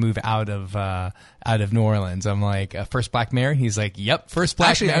started to move out of New Orleans? I'm like, first black mayor? He's like, yep, first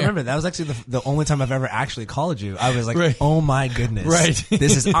black mayor. I remember that was actually the only time I've ever actually called you. I was like, Right. oh my goodness. Right.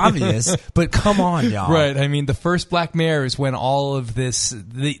 This is obvious, but come on, y'all. Right. I mean, the first black mayor is when all of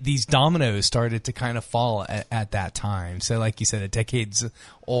these dominoes started to kind of fall at that time. So like you said, a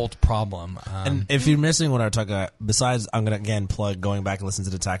decades-old problem. And if you're missing what I talk about, besides, I'm going to again plug going back and listen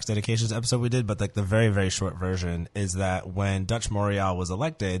to the tax dedications episode we did, but like the very, very short version is that when Dutch Morial was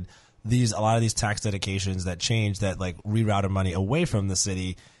elected, a lot of these tax dedications that changed, that like rerouted money away from the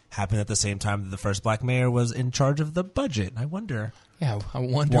city, happened at the same time that the first black mayor was in charge of the budget. I wonder. Yeah, I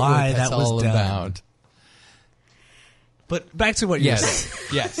wonder why what that's that was all done. about. But back to what you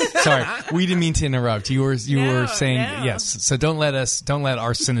said. Yes. Sorry, we didn't mean to interrupt. You were saying yes. So don't let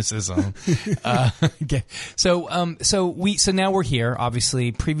our cynicism. So now we're here.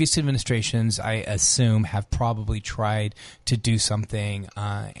 Obviously, previous administrations, I assume, have probably tried to do something,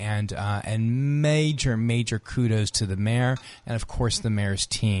 and major kudos to the mayor and of course the mayor's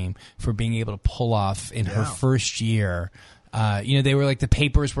team for being able to pull off in her first year. They were like, the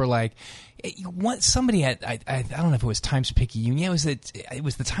papers were like, somebody at I don't know if it was Times-Picayune. Yeah, it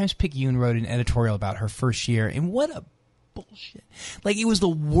was the Times-Picayune wrote an editorial about her first year, and what a bullshit. Like, it was the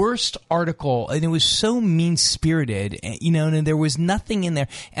worst article, and it was so mean-spirited, and there was nothing in there.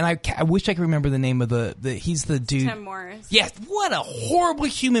 And I wish I could remember the name of he's the dude. Tim Morris. Yes, what a horrible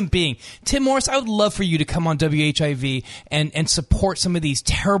human being. Tim Morris, I would love for you to come on WHIV and support some of these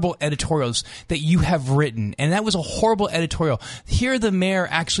terrible editorials that you have written. And that was a horrible editorial. Here the mayor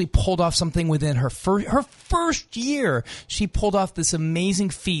actually pulled off something within her first year. She pulled off this amazing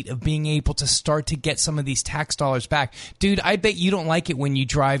feat of being able to start to get some of these tax dollars back. Dude, I bet you don't like it when you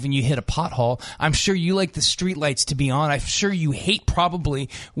drive and you hit a pothole. I'm sure you like the street lights to be on. I'm sure you hate probably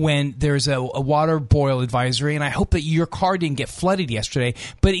when there's a water boil advisory, and I hope that your car didn't get flooded yesterday.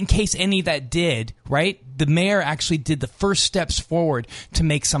 But in case any of that did, right, the mayor actually did the first steps forward to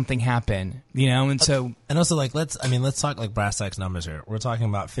make something happen, you know? And so... And also, like, let's talk, like, brass tacks numbers here. We're talking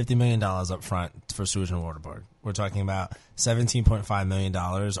about $50 million up front for Sewage and Water Board. We're talking about $17.5 million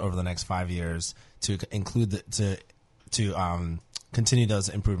over the next 5 years to include to continue those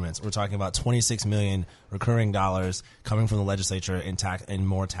improvements. We're talking about $26 million recurring dollars coming from the legislature in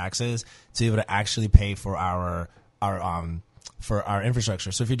more taxes to be able to actually pay for our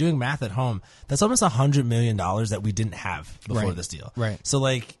infrastructure. So if you're doing math at home, that's almost $100 million that we didn't have before this deal. Right. So,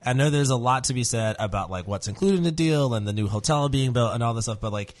 like, I know there's a lot to be said about, like, what's included in the deal and the new hotel being built and all this stuff,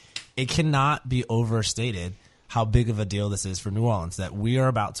 but, like, it cannot be overstated how big of a deal this is for New Orleans, that we are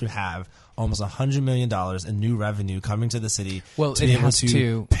about to have almost $100 million in new revenue coming to the city to be able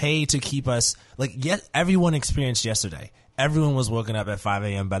to pay to keep us, like, yet everyone experienced yesterday. Everyone was woken up at 5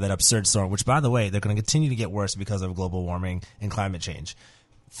 a.m. by that absurd storm, which, by the way, they're going to continue to get worse because of global warming and climate change.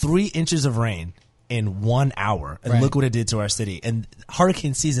 3 inches of rain in 1 hour, and look what it did to our city. And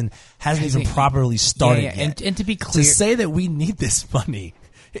hurricane season hasn't even properly started yet. And to be clear, to say that we need this money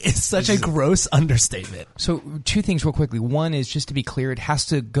is such a gross understatement. So 2 things real quickly. One is, just to be clear, it has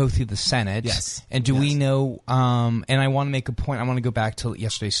to go through the Senate. Yes. And do we know, and I want to make a point, I want to go back to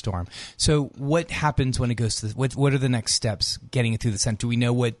yesterday's storm. So what happens when it goes to what are the next steps getting it through the Senate? Do we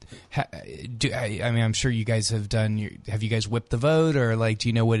know what, I'm sure you guys have you guys whipped the vote, or, like, do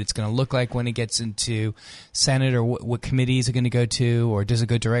you know what it's going to look like when it gets into Senate, or what committees are going to go to, or does it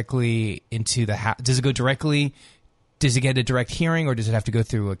go directly into does it get a direct hearing, or does it have to go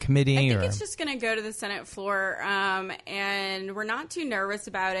through a committee? I think it's just going to go to the Senate floor, and we're not too nervous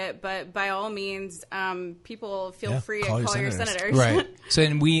about it. But by all means, people feel free to call your senators. Right. So,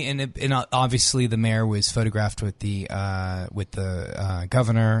 and obviously, the mayor was photographed with the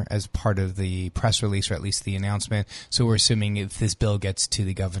governor as part of the press release, or at least the announcement. So we're assuming if this bill gets to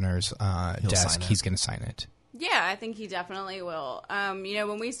the governor's desk, he's going to sign it. Yeah, I think he definitely will.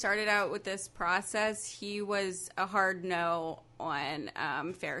 When we started out with this process, he was a hard no on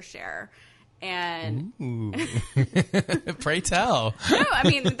fair share. And pray tell. No, I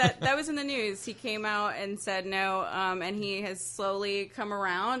mean, that was in the news. He came out and said no, and he has slowly come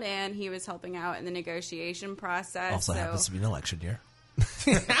around, and he was helping out in the negotiation process. Also happens to be an election year.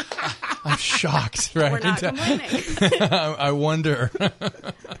 I'm shocked. Right? We're not complaining. I wonder.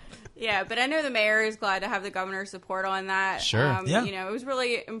 Yeah, but I know the mayor is glad to have the governor's support on that. Sure. It was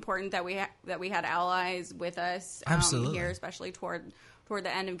really important that we had allies with us here, especially toward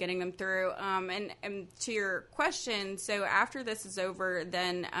the end of getting them through. And to your question, so after this is over,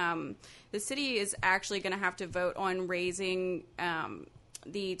 then the city is actually going to have to vote on raising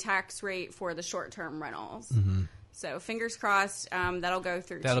the tax rate for the short-term rentals. Mm-hmm. So fingers crossed that'll go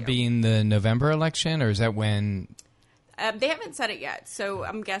through. That'll be in the November election, or is that when? They haven't said it yet, so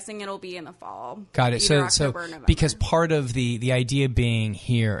I'm guessing it'll be in the fall. Got it. So October or November. Because part of the idea being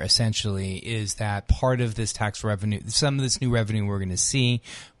here essentially is that part of this tax revenue, some of this new revenue we're going to see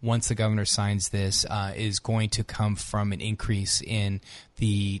once the governor signs this, is going to come from an increase in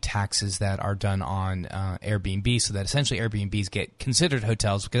the taxes that are done on Airbnb, so that essentially Airbnbs get considered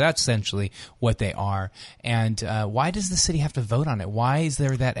hotels, because that's essentially what they are. And why does the city have to vote on it? Why is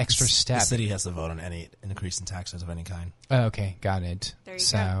there that extra step? The city has to vote on any increase in taxes of any kind. Oh, okay, got it. There you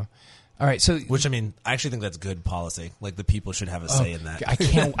go. All right, so which, I mean, I actually think that's good policy. Like, the people should have a say in that.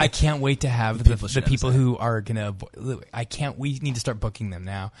 I can't wait to have the people who are gonna. We need to start booking them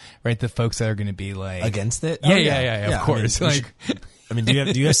now, right? The folks that are going to be like against it. Yeah, of course. I mean, do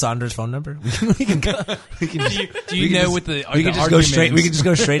you have Saunders' phone number? We can go. Do you know what the? We can just go straight. We can just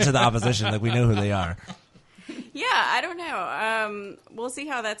go straight to the opposition. Like, we know who they are. Yeah, I don't know. We'll see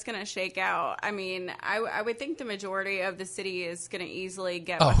how that's going to shake out. I mean, I would think the majority of the city is going to easily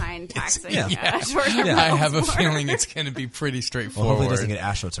get behind taxing short-term rentals. I have a feeling it's going to be pretty straightforward. Well, hopefully it doesn't get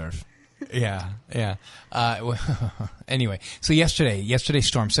AstroTurf. Yeah. Anyway, so yesterday's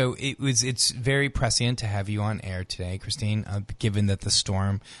storm. So it's very prescient to have you on air today, Christine, given that the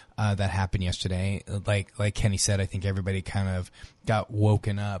storm that happened yesterday, like Kenny said, I think everybody kind of got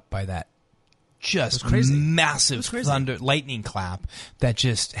woken up by that just massive thunder lightning clap that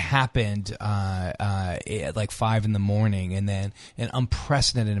just happened at like 5 a.m, and then an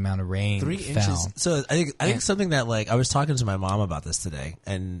unprecedented amount of rain 3 fell. inches. So I think something that, like, I was talking to my mom about this today,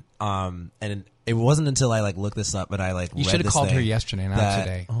 and it wasn't until I looked this up and I you should have called her yesterday, not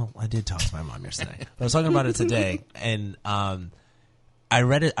today. Oh, I did talk to my mom yesterday. But I was talking about it today, and I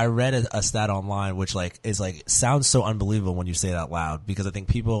read a stat online which like is like sounds so unbelievable when you say it out loud, because I think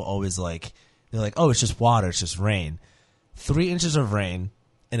people always like, they're like, oh, it's just water, it's just rain. 3 inches of rain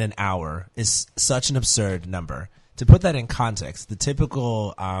in an hour is such an absurd number. To put that in context, the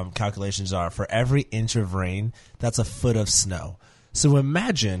typical calculations are for every inch of rain, that's a foot of snow. So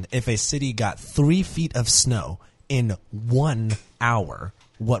imagine if a city got 3 feet of snow in 1 hour,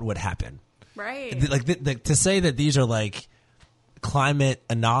 what would happen? Right. Like to say that these are like climate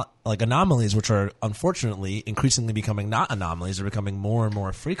anomalies, which are unfortunately increasingly becoming not anomalies, are becoming more and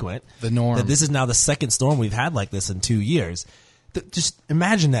more frequent. The norm. That this is now the second storm we've had like this in 2 years. Just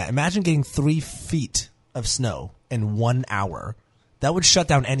imagine that. Imagine getting 3 feet of snow in 1 hour. That would shut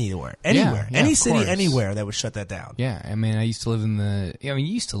down anywhere. Yeah, Any of city, course. anywhere that would shut that down. Yeah, I mean, I used to live in the. I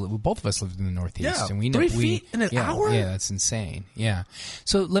mean, both of us lived in the Northeast, Yeah, and we know 3 feet in an hour? Yeah, that's insane. Yeah.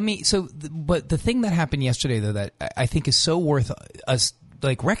 But the thing that happened yesterday, though, that I think is so worth us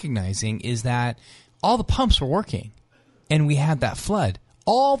like recognizing is that all the pumps were working, and we had that flood.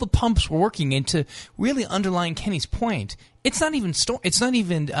 All the pumps were working, and to really underline Kenny's point, it's not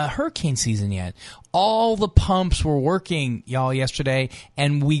even hurricane season yet. All the pumps were working, y'all, yesterday,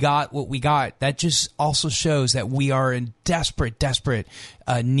 and we got what we got. That just also shows that we are in desperate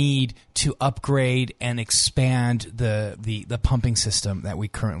need to upgrade and expand the pumping system that we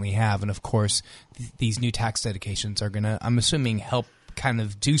currently have. And of course, these new tax dedications are gonna, I'm assuming, help kind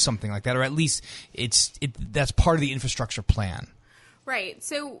of do something like that, or at least that's part of the infrastructure plan. Right.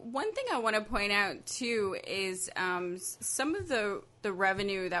 So one thing I want to point out, too, is some of the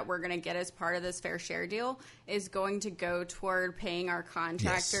revenue that we're going to get as part of this fair share deal is going to go toward paying our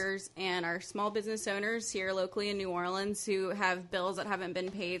contractors and our small business owners here locally in New Orleans who have bills that haven't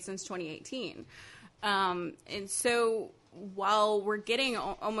been paid since 2018. And so while we're getting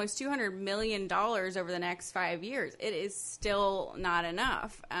almost $200 million over the next 5 years, it is still not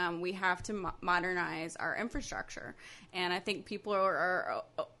enough. We have to modernize our infrastructure. And I think people are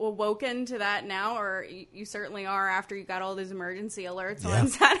awoken to that now, or you certainly are after you got all those emergency alerts on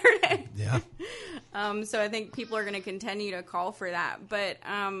Saturday. Yeah. So I think people are going to continue to call for that. But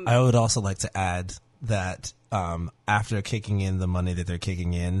I would also like to add that after kicking in the money that they're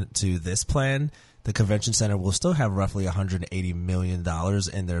kicking in to this plan, the convention center will still have roughly $180 million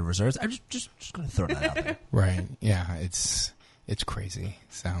in their reserves. I'm just going to throw that out there. Right. Yeah. It's crazy.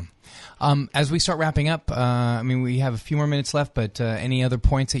 So, as we start wrapping up, I mean, we have a few more minutes left, but any other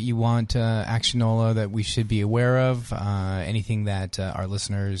points that you want, Actionola, that we should be aware of? Anything that our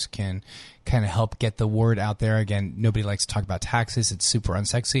listeners can kind of help get the word out there? Again, nobody likes to talk about taxes. It's super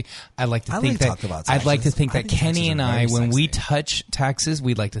unsexy. I'd like to think that Kenny and I, when we touch taxes,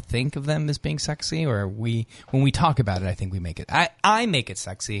 we'd like to think of them as being sexy, or when we talk about it, I think we make it. I make it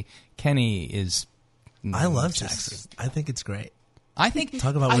sexy. Kenny is. I love taxes. I think it's great. I think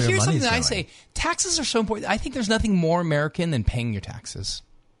talk about where your here's money's something that going. I say: taxes are so important. I think there's nothing more American than paying your taxes.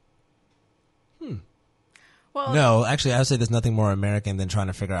 Well, no, actually, I would say there's nothing more American than trying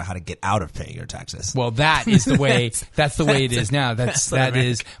to figure out how to get out of paying your taxes. Well, that is the way. That's the way it is now. That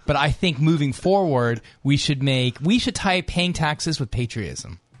is. But I think moving forward, we should tie paying taxes with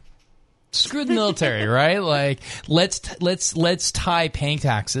patriotism. Screw the military, right? Like let's tie paying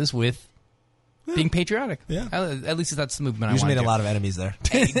taxes with being patriotic. Yeah. At least that's the movement I want You've to made do. a lot of enemies there.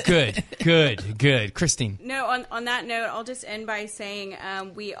 Hey, good. Christine. No, on that note, I'll just end by saying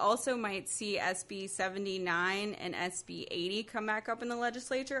we also might see SB 79 and SB 80 come back up in the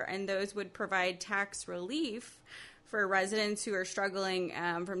legislature, and those would provide tax relief for residents who are struggling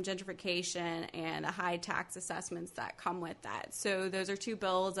from gentrification and the high tax assessments that come with that. So those are two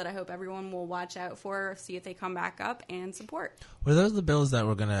bills that I hope everyone will watch out for, see if they come back up, and support. Were those the bills that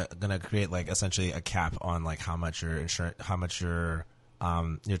were gonna create like essentially a cap on like how much your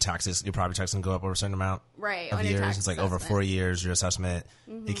taxes, your property tax can go up over a certain amount right, of on your years? tax It's like over 4 years, your assessment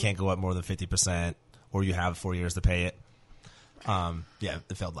it can't go up more than 50%, or you have 4 years to pay it. Yeah,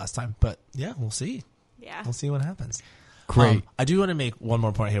 it failed last time, but yeah, we'll see. Yeah, we'll see what happens. Great. I do want to make one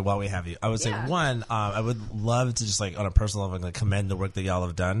more point here while we have you. I would say one, I would love to just like on a personal level like, commend the work that y'all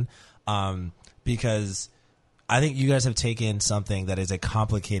have done, because I think you guys have taken something that is a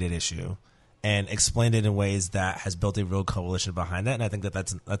complicated issue and explained it in ways that has built a real coalition behind that. And I think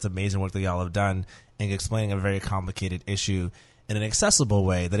that's amazing work that y'all have done in explaining a very complicated issue in an accessible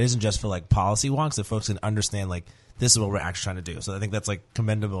way that isn't just for like policy wonks, that folks can understand like this is what we're actually trying to do. So I think that's like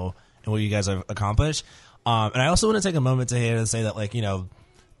commendable in what you guys have accomplished. And I also want to take a moment to say that like, you know,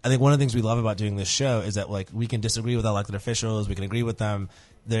 I think one of the things we love about doing this show is that like we can disagree with elected officials, we can agree with them.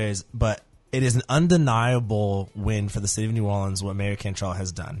 But it is an undeniable win for the city of New Orleans what Mayor Cantrell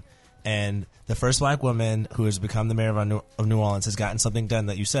has done. And the first black woman who has become the mayor of New Orleans has gotten something done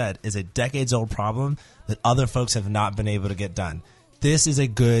that you said is a decades-old problem that other folks have not been able to get done. This is a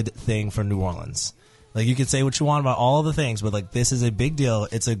good thing for New Orleans. Like, you can say what you want about all of the things, but, like, this is a big deal.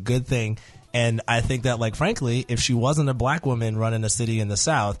 It's a good thing. And I think that, like, frankly, if she wasn't a black woman running a city in the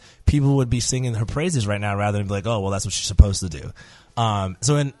South, people would be singing her praises right now rather than be like, oh, well, that's what she's supposed to do.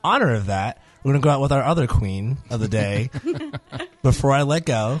 So in honor of that, we're going to go out with our other queen of the day, Before I Let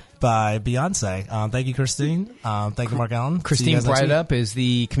Go by Beyonce. Thank you, Christine. Thank you, Mark Allen. Christine Breidup is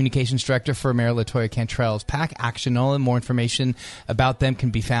the communications director for Mayor LaToya Cantrell's PAC, Action NOLA. More information about them can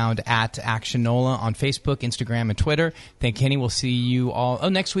be found at Action NOLA on Facebook, Instagram, and Twitter. Thank Kenny. We'll see you all. Oh,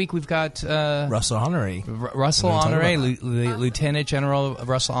 next week we've got Russell Honoré. Russell Honoré, Lieutenant General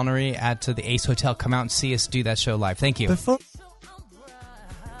Russell Honoré at the Ace Hotel. Come out and see us do that show live. Thank you.